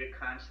battlefield. You're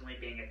constantly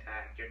being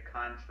attacked. You're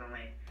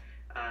constantly,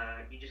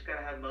 you just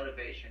gotta have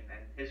motivation.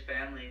 And his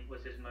family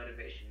was his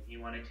motivation. He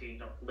wanted to, you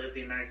know, live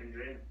the American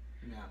dream.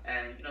 Yeah.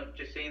 And, you know,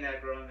 just seeing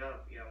that growing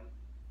up, you know,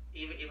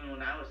 even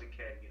when I was a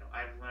kid, you know,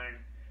 I've learned,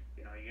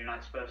 you know, you're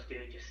not supposed to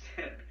just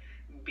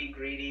be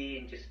greedy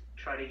and just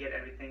try to get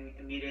everything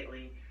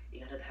immediately.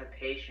 You gotta have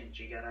patience.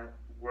 You gotta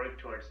work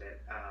towards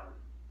it.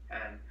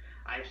 And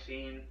I've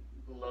seen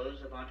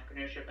lows of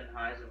entrepreneurship and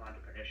highs of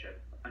entrepreneurship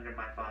under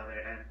my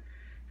father. And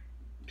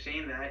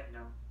seeing that, you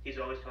know, he's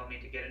always told me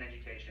to get an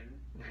education.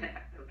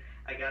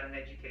 I got an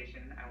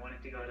education. I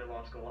wanted to go to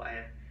law school.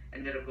 I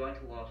ended up going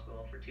to law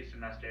school for 2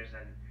 semesters,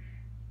 and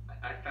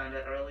I found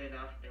out early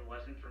enough it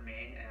wasn't for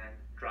me and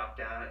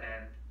dropped out,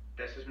 and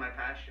this is my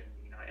passion.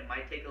 You know, it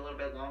might take a little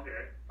bit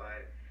longer,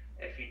 but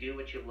if you do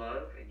what you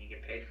love and you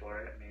get paid for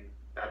it, I mean,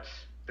 that's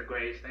the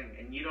greatest thing.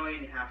 And you don't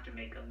even have to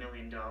make $1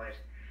 million.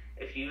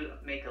 If you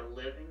make a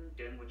living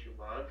doing what you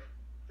love,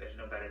 there's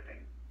no better thing.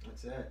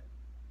 That's it.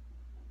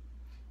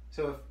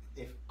 So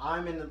if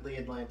I'm in the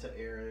Atlanta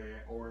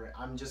area, or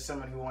I'm just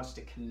someone who wants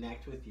to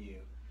connect with you,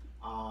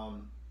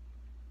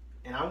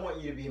 and I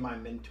want you to be my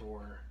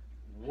mentor,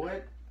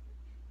 what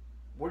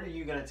are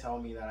you going to tell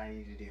me that I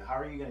need to do? How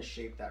are you going to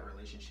shape that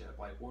relationship?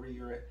 Like, what are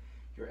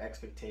your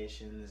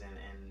expectations,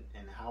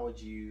 and how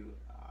would you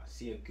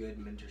see a good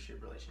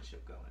mentorship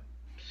relationship going?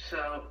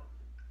 So,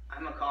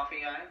 I'm a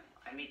coffee guy.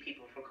 I meet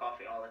people for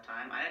coffee all the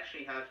time. I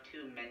actually have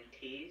 2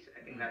 mentees.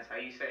 I think that's how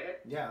you say it.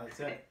 Yeah, that's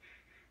it.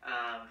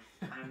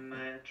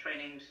 I'm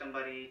training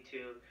somebody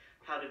to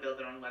how to build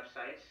their own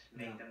websites,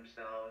 make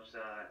themselves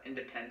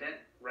independent.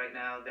 Right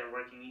now, they're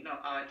working, you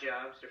know, odd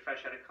jobs. They're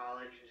fresh out of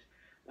college.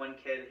 One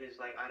kid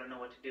who's like, I don't know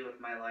what to do with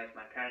my life.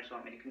 My parents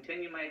want me to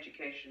continue my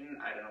education.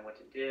 I don't know what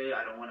to do.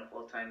 I don't want a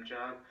full-time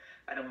job.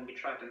 I don't want to be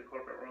trapped in the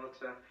corporate world.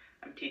 So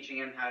I'm teaching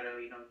him how to,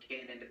 you know,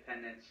 gain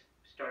independence,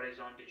 start his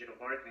own digital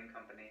marketing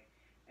company,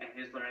 and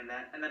he's learning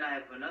that. And then I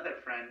have another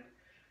friend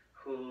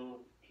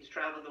who he's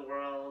traveled the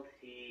world.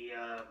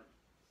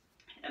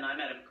 And I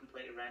met him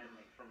completely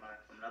randomly from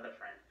another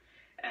friend,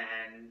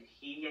 and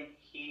he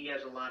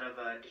has a lot of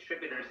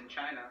distributors in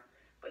China,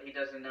 but he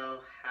doesn't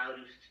know how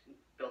to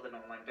build an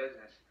online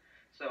business.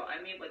 So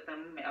I meet with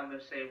him, I'm going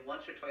to say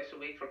once or twice a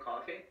week for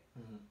coffee,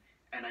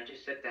 and I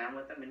just sit down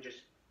with him and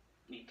just,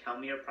 you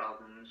tell me your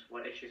problems,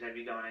 what issues have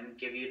you going,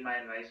 give you my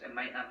advice. It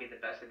might not be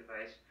the best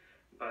advice,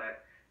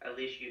 but at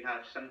least you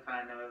have some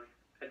kind of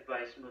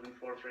advice moving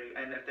forward for you.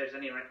 And if there's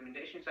any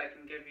recommendations I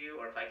can give you,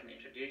 or if I can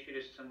introduce you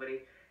to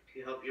somebody to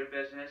help your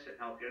business and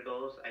help your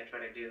goals, I try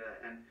to do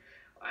that. And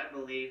I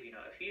believe,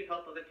 if you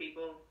help other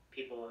people,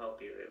 people will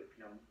help you.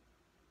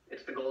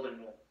 It's the golden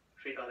rule.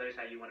 Treat others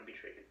how you want to be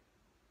treated.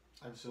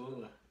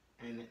 Absolutely.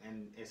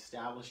 And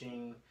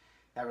establishing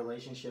that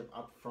relationship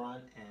up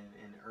front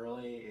and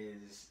early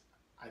is,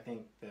 I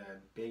think, the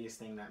biggest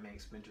thing that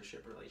makes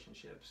mentorship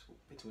relationships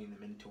between the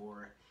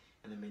mentor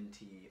and the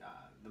mentee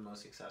the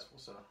most successful.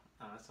 So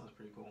that sounds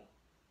pretty cool.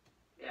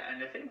 Yeah,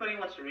 and if anybody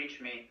wants to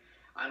reach me,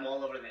 I'm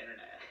all over the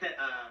internet.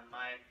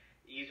 My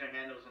user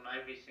handles on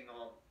every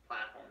single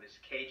platform is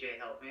KJ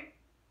Help Me.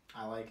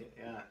 I like it.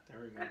 Yeah,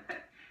 there we go.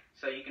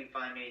 So you can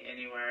find me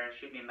anywhere.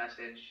 Shoot me a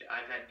message.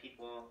 I've had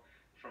people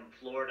from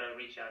Florida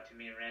reach out to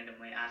me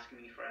randomly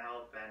asking me for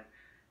help, and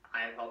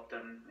I've helped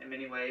them in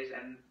many ways,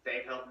 and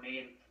they've helped me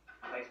in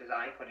places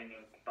I couldn't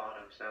even thought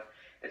of. So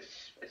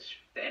it's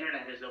the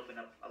internet has opened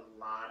up a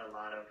lot of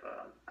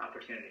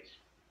opportunities.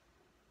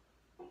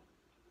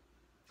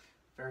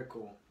 Very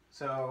cool.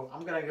 So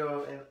I'm gonna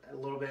go a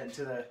little bit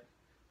into the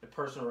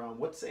personal realm.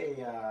 What's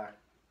a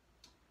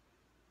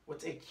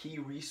key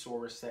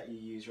resource that you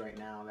use right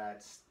now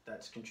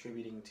that's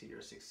contributing to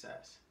your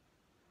success?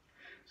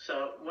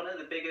 So one of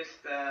the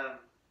biggest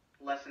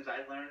lessons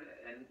I've learned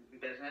in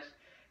business,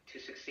 to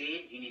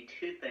succeed, you need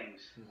two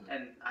things. Mm-hmm.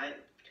 And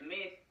to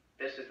me,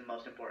 this is the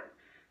most important.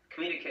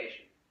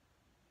 Communication.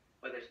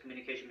 Whether it's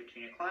communication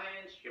between your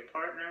clients, your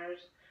partners,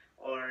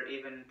 or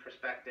even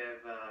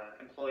prospective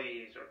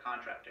employees or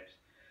contractors.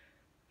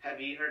 Have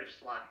you heard of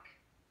Slack?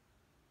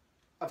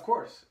 Of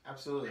course,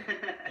 absolutely.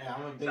 Yeah,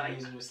 I'm a big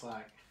user of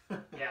Slack.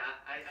 Yeah,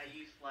 I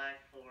use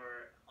Slack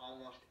for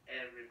almost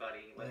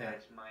everybody, whether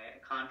it's my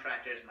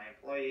contractors, my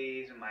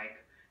employees,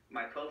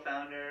 my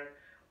co-founder,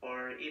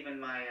 or even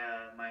my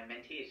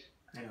mentees.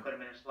 I put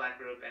them in a Slack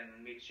group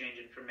and we exchange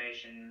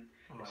information.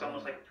 It's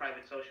almost like a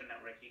private social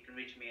network. You can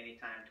reach me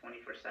anytime,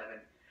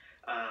 24/7.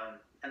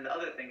 And the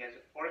other thing is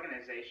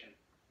organization.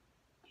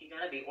 You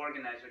gotta be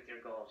organized with your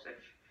goals. If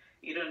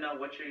you don't know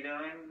what you're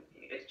doing,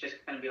 it's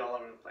just gonna be all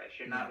over the place.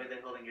 You're not really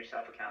holding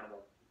yourself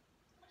accountable.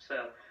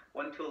 So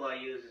one tool I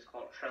use is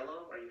called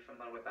Trello. Are you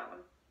familiar with that one?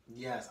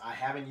 Yes, I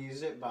haven't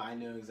used it, but I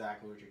know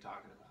exactly what you're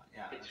talking about.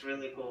 Yeah, it's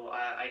really cool.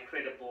 I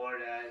create a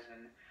board as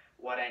in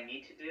what I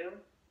need to do,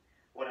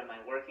 what am I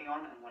working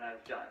on, and what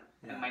I've done.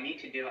 Yeah. And my need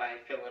to do, I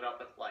fill it up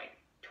with like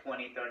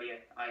 20, 30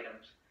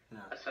 items,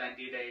 assign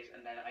due dates,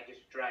 and then I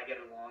just drag it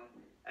along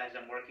as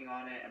I'm working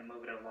on it and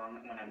move it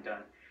along when I'm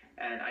done.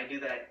 And I do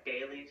that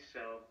daily,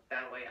 so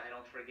that way I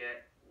don't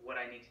forget what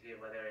I need to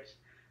do, whether it's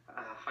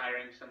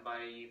hiring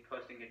somebody,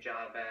 posting a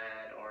job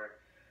ad, or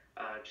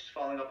just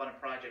following up on a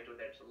project,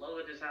 whether it's a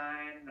logo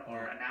design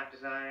or an app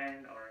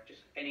design or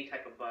just any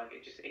type of bug.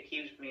 It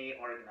keeps me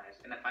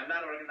organized. And if I'm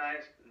not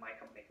organized, my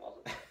company falls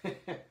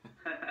apart.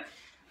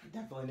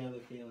 Definitely know the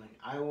feeling.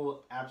 I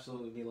will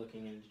absolutely be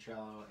looking into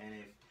Trello, and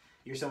if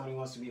you're someone who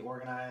wants to be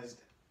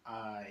organized,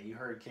 you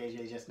heard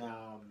KJ just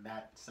now,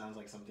 that sounds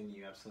like something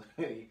you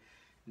absolutely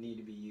need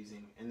to be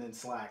using. And then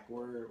Slack,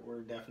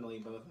 we're definitely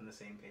both on the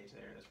same page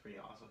there. That's pretty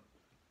awesome.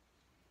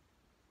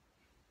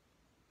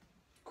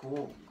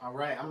 Cool. All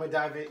right, I'm gonna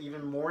dive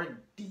even more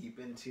deep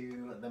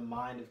into the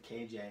mind of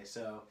KJ.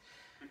 So,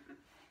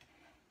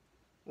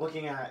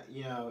 looking at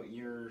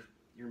you're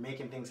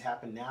making things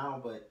happen now,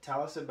 but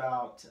tell us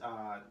about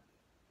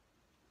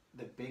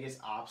the biggest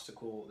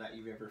obstacle that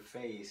you've ever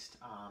faced,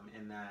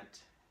 and that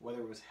whether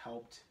it was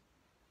helped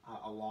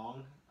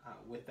along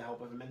with the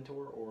help of a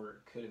mentor,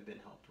 or could have been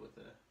helped with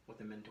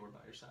a mentor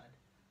by your side.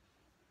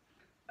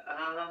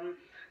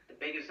 The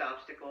biggest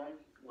obstacle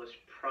was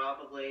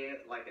probably,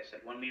 like I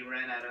said, when we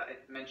ran out of,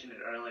 I mentioned it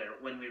earlier,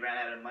 when we ran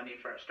out of money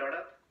for our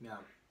startup. Yeah.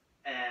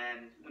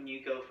 And when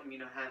you go from,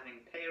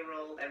 having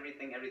payroll,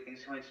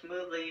 everything's going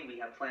smoothly, we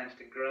have plans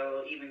to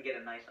grow, even get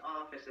a nice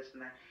office, this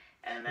and that,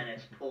 and then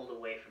it's pulled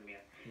away from you.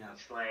 Yeah.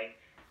 It's like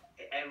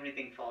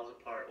everything falls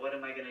apart. What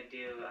am I going to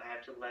do? I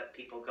have to let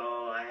people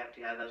go. I have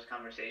to have those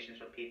conversations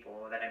with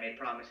people that I made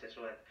promises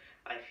with.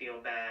 I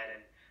feel bad,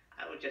 and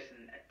I was just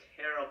in a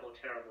terrible,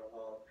 terrible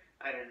hole.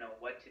 I didn't know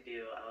what to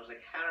do. I was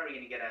like, how are we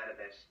going to get out of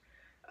this?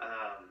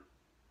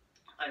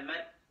 I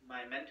met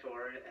my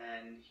mentor,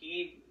 and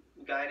he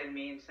guided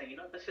me and saying,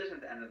 this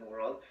isn't the end of the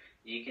world.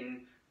 You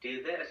can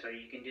do this or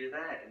you can do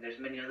that, and there's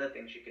many other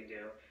things you can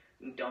do.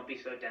 Don't be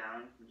so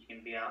down. You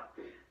can be out.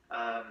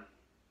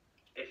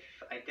 If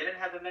I didn't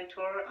have a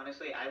mentor,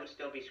 honestly, I would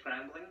still be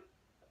scrambling.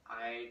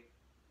 I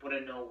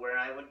wouldn't know where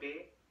I would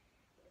be.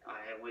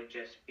 I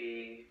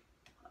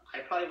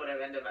probably would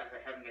have ended up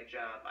having a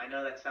job. I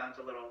know that sounds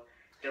a little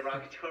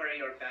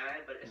derogatory or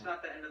bad, but it's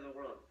not the end of the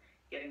world.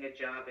 Getting a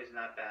job is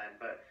not bad,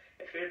 but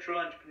if you're a true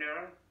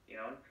entrepreneur,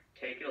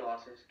 take your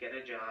losses, get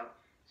a job,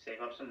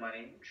 save up some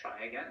money,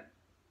 try again.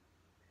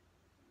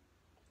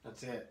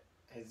 That's it.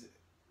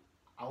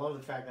 I love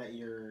the fact that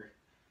you're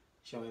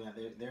showing that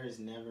there is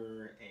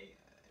never a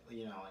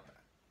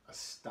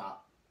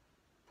stop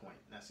point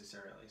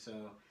necessarily.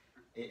 So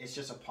it's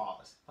just a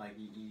pause. Like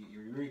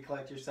you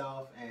recollect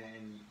yourself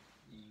and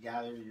you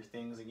gather your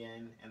things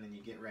again, and then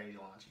you get ready to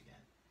launch again.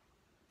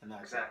 and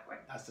Exactly.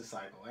 that's the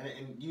cycle. And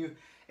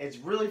it's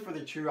really for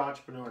the true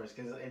entrepreneurs,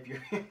 because if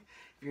you're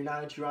if you're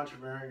not a true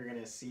entrepreneur, you're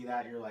gonna see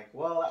that you're like,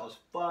 well, that was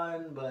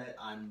fun, but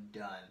I'm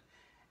done.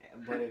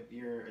 But if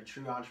you're a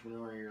true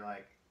entrepreneur, you're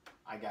like,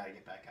 I gotta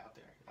get back out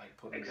there, like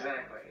put me back on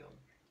the field.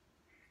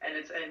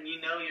 And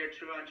you know you're a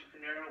true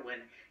entrepreneur when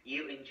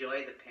you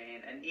enjoy the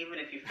pain, and even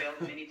if you failed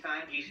many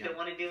times, you still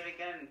want to do it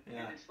again.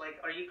 Yeah. And it's like,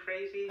 are you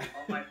crazy?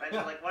 All my friends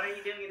are like, why are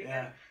you doing it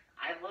again?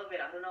 I love it.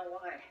 I don't know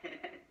why.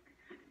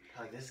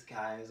 Like, this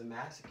guy is a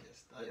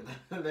masochist.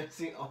 That's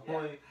the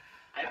only.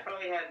 I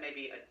probably had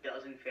maybe a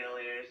dozen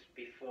failures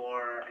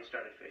before I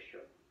started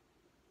FishJoy.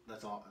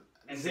 That's all.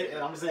 I'm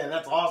saying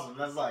that's awesome.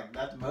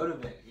 That's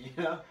motivating.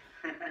 You know,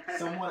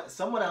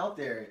 someone out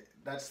there.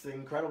 That's the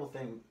incredible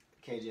thing.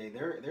 KJ,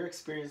 they're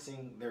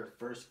experiencing their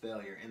first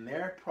failure, and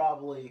they're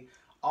probably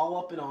all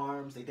up in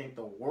arms. They think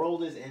the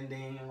world is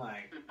ending,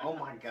 like, oh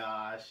my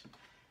gosh,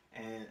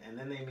 and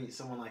then they meet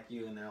someone like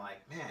you, and they're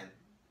like, man,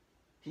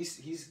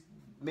 he's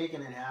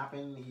making it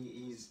happen.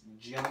 He's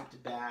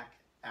jumped back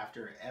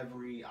after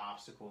every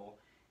obstacle,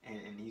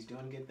 and he's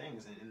doing good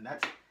things, and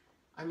that's,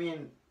 I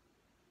mean,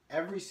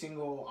 every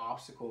single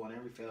obstacle and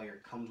every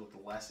failure comes with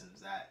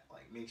lessons that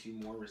like makes you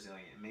more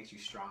resilient, makes you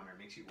stronger,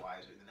 makes you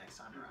wiser the next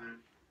time around.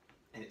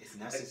 And it's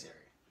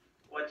necessary.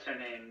 What's her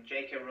name?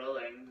 J.K.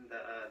 Rowling,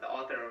 the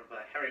author of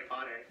Harry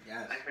Potter.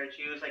 Yes. I heard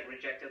she was like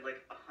rejected like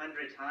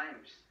 100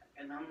 times,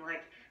 and I'm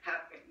like,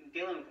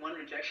 dealing with one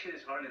rejection is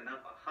hard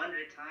enough.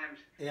 100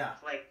 times. Yeah.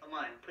 It's like, come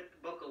on, put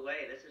the book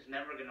away. This is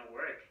never gonna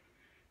work.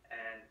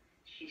 And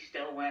she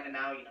still went, and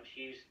now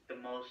she's the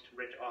most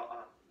rich,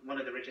 one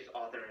of the richest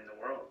author in the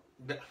world.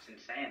 It's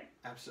insane.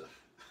 Absolutely.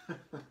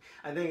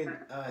 I think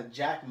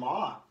Jack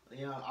Ma,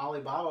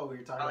 Alibaba, we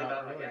were talking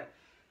about earlier. Yeah.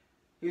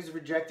 He was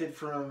rejected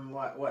from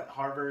what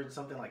Harvard,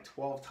 something like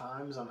 12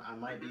 times. I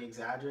might be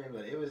exaggerating,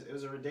 but it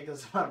was a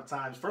ridiculous amount of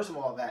times. First of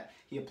all, that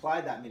he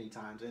applied that many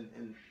times,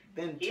 and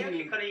then he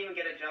actually couldn't even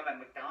get a job at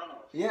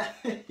McDonald's. Yeah,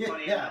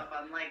 Funny enough,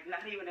 I'm like,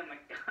 not even at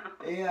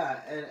McDonald's.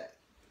 Yeah, and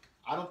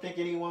I don't think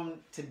anyone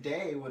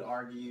today would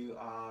argue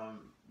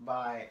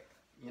by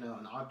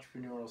an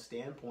entrepreneurial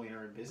standpoint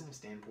or a business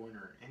standpoint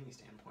or any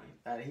standpoint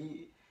that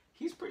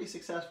he's pretty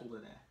successful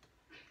today.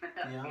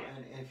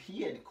 And if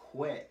he had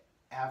quit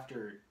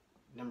after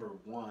number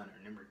 1 or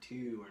number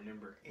 2 or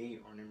number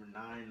 8 or number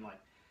 9, like,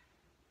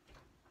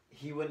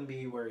 he wouldn't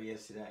be where he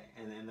is today.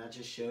 And that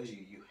just shows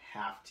you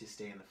have to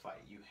stay in the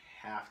fight. You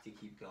have to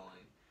keep going.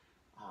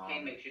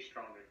 Pain makes you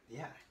stronger.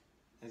 Yeah,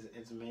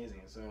 it's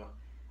amazing. So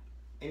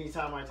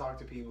anytime I talk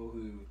to people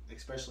who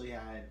especially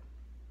had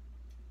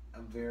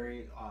a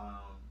very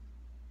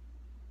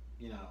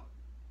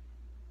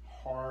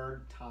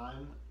hard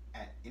time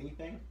at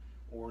anything,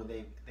 or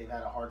they've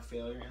had a hard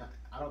failure,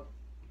 and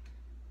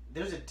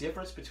there's a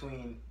difference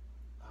between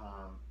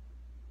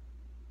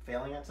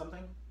failing at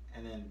something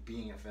and then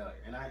being a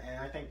failure, and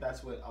I think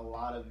that's what a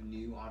lot of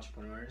new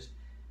entrepreneurs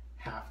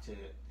have to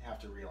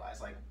realize.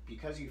 Like,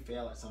 because you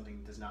fail at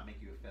something does not make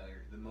you a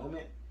failure. The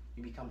moment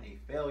you become a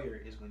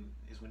failure is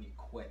when you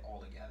quit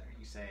altogether and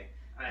you say,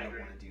 I don't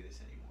want to do this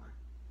anymore.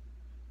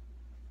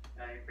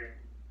 I agree.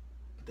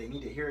 But they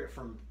need to hear it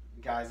from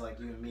guys like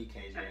you and me,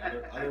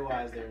 KJ.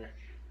 Otherwise,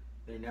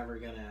 they're never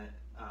gonna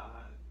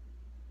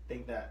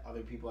think that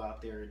other people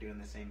out there are doing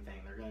the same thing.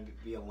 They're gonna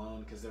be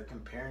alone because they're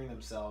comparing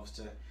themselves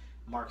to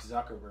Mark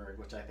Zuckerberg,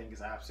 which I think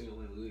is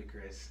absolutely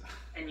ludicrous.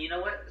 And you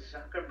know what?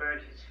 Zuckerberg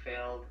has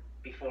failed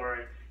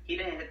before. He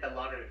didn't hit the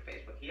lottery with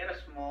Facebook. He had a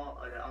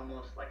small,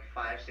 almost like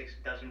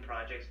 5-6 dozen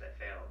projects that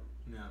failed.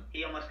 Yeah.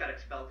 He almost got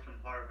expelled from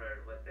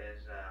Harvard with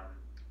his,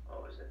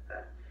 what was it,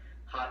 that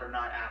Hot or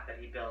Not app that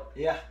he built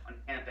on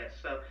campus.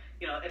 So,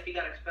 if he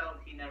got expelled,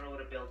 he never would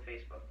have built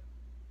Facebook.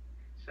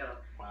 So,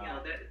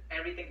 wow.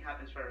 Everything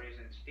happens for a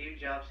reason. Steve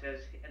Jobs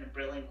says in a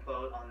brilliant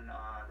quote on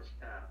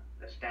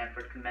the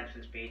Stanford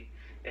convention speech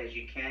is,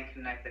 you can't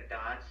connect the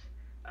dots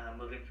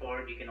moving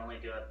forward. You can only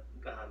do it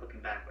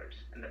looking backwards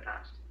in the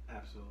past.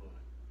 Absolutely.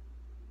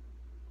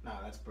 No,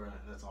 that's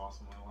brilliant. That's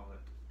awesome. I love it.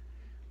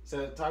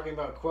 So, talking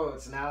about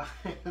quotes now,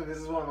 this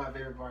is one of my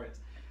favorite parts.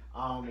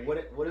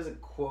 What is a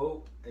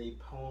quote, a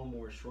poem,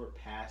 or a short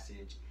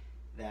passage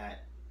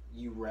that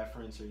you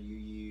reference or you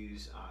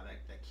use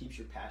that keeps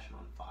your passion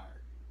on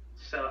fire?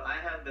 So I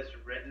have this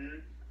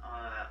written.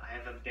 I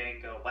have a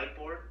big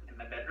whiteboard in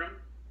my bedroom.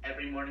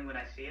 Every morning when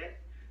I see it,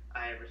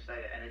 I recite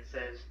it, and it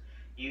says,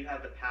 "You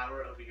have the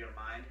power over your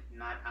mind,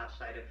 not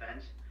outside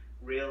events.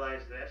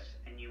 Realize this,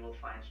 and you will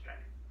find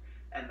strength."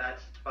 And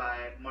that's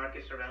by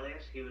Marcus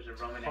Aurelius. He was a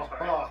Roman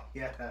emperor. Oh,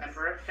 yes.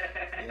 Emperor.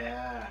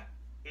 Yeah.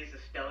 He's a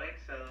Stoic,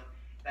 so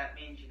that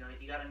means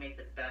you got to make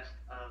the best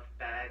of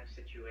bad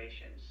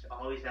situations.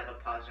 Always have a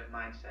positive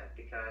mindset,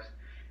 because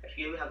if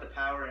you have the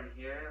power in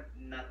here,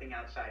 nothing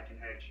outside can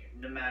hurt you,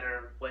 no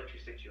matter what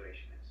your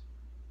situation is.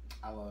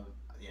 I love,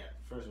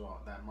 first of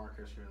all, that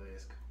Marcus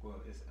Aurelius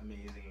quote is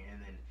amazing,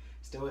 and then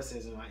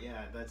Stoicism, I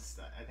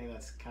think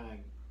that's kind of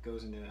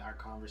goes into our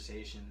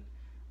conversation.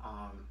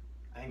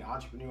 I think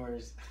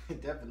entrepreneurs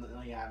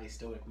definitely have a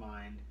stoic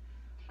mind.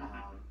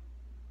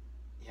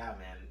 yeah,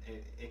 man,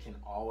 it can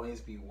always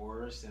be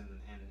worse, and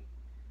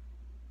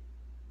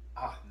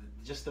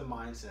just the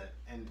mindset.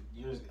 And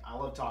I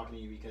love talking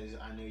to you because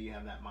I know you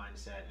have that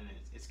mindset, and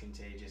it's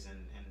contagious.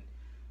 And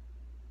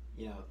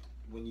you know,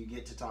 when you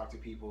get to talk to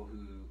people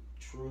who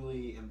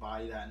truly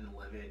embody that and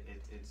live it,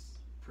 it's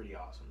pretty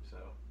awesome. So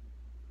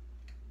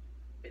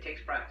it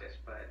takes practice,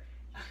 but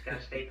you just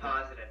gotta stay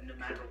positive. No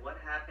matter what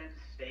happens,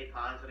 stay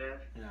positive.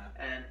 Yeah.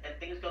 And if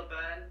things go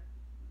bad,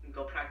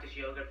 go practice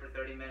yoga for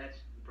 30 minutes,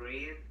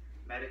 breathe,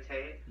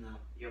 meditate. No.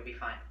 You'll be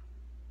fine.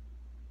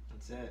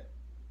 That's it.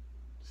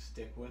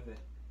 Stick with it.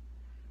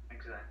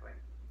 Exactly.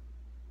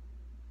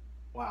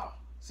 Wow.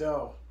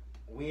 So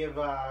we have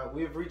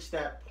reached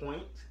that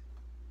point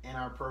in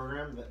our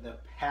program, the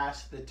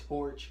pass the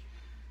torch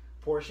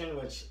portion,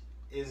 which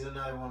is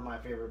another one of my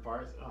favorite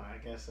parts. Oh, I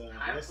guess.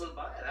 Time flew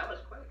by. That was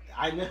quick.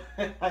 I know.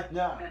 I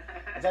know.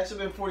 It's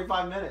actually been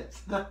 45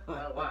 minutes. Oh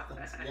wow.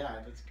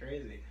 That's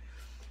crazy.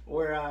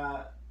 Where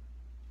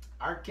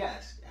our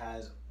guest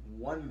has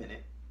 1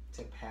 minute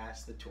to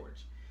pass the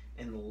torch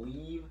and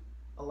leave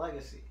a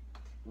legacy.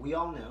 We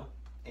all know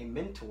a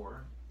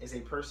mentor is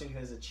a person who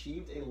has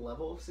achieved a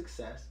level of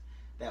success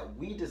that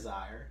we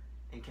desire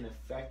and can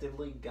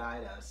effectively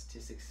guide us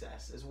to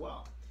success as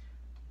well.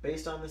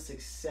 Based on the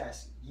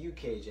success you,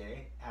 KJ,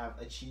 have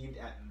achieved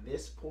at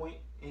this point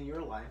in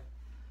your life,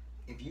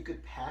 if you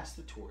could pass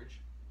the torch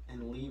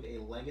and leave a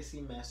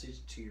legacy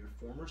message to your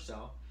former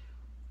self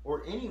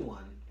or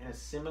anyone in a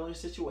similar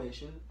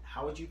situation,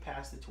 how would you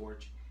pass the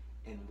torch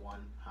in 1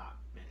 hot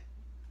minute?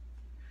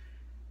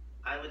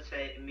 I would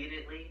say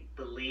immediately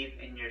believe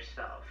in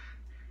yourself.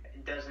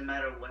 It doesn't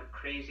matter what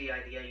crazy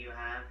idea you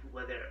have,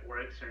 whether it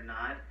works or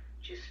not,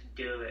 just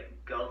do it.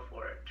 Go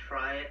for it.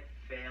 Try it,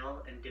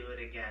 fail, and do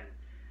it again.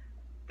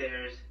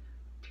 There's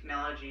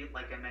technology,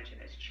 like I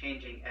mentioned, is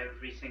changing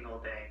every single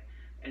day.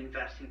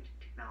 Invest in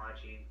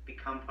technology,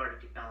 become part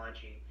of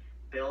technology,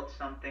 build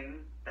something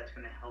that's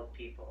going to help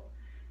people.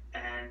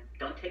 And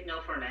don't take no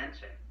for an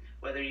answer.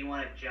 Whether you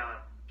want a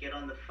job, get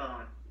on the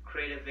phone,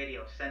 create a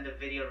video, send a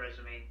video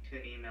resume to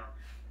an email,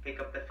 pick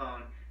up the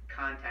phone,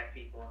 contact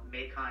people,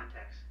 make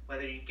contacts.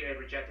 Whether you get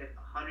rejected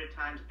 100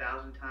 times,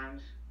 1,000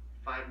 times,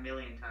 5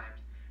 million times,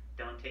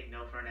 don't take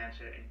no for an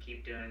answer and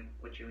keep doing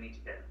what you need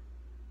to do.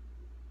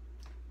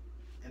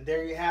 And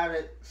there you have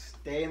it.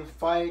 Stay in the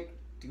fight.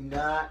 Do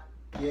not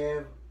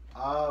give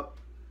up.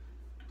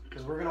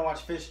 Because we're going to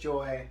watch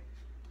FishJoy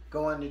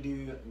go on to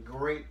do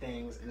great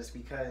things. And it's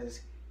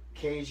because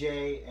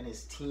KJ and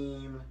his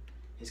team,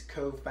 his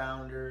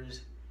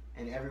co-founders,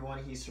 and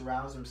everyone he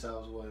surrounds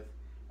himself with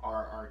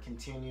are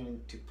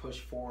continuing to push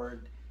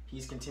forward.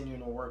 He's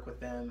continuing to work with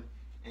them.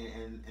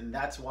 And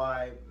that's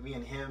why me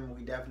and him,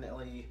 we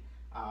definitely,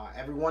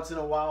 every once in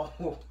a while,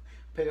 we'll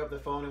pick up the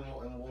phone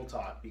and we'll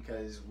talk,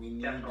 because we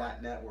need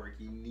that network.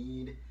 You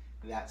need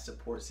that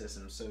support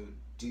system. So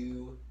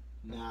do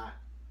not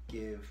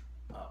give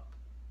up,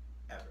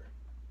 ever.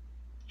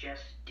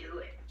 Just do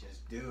it.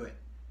 Just do it.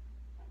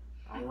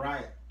 All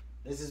right.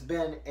 This has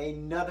been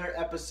another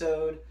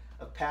episode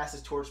of Pass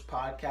the Torch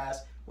Podcast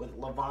with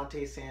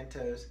Levante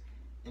Santos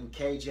and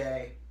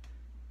KJ.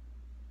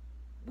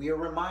 We are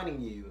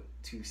reminding you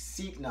to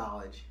seek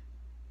knowledge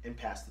and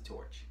pass the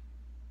torch.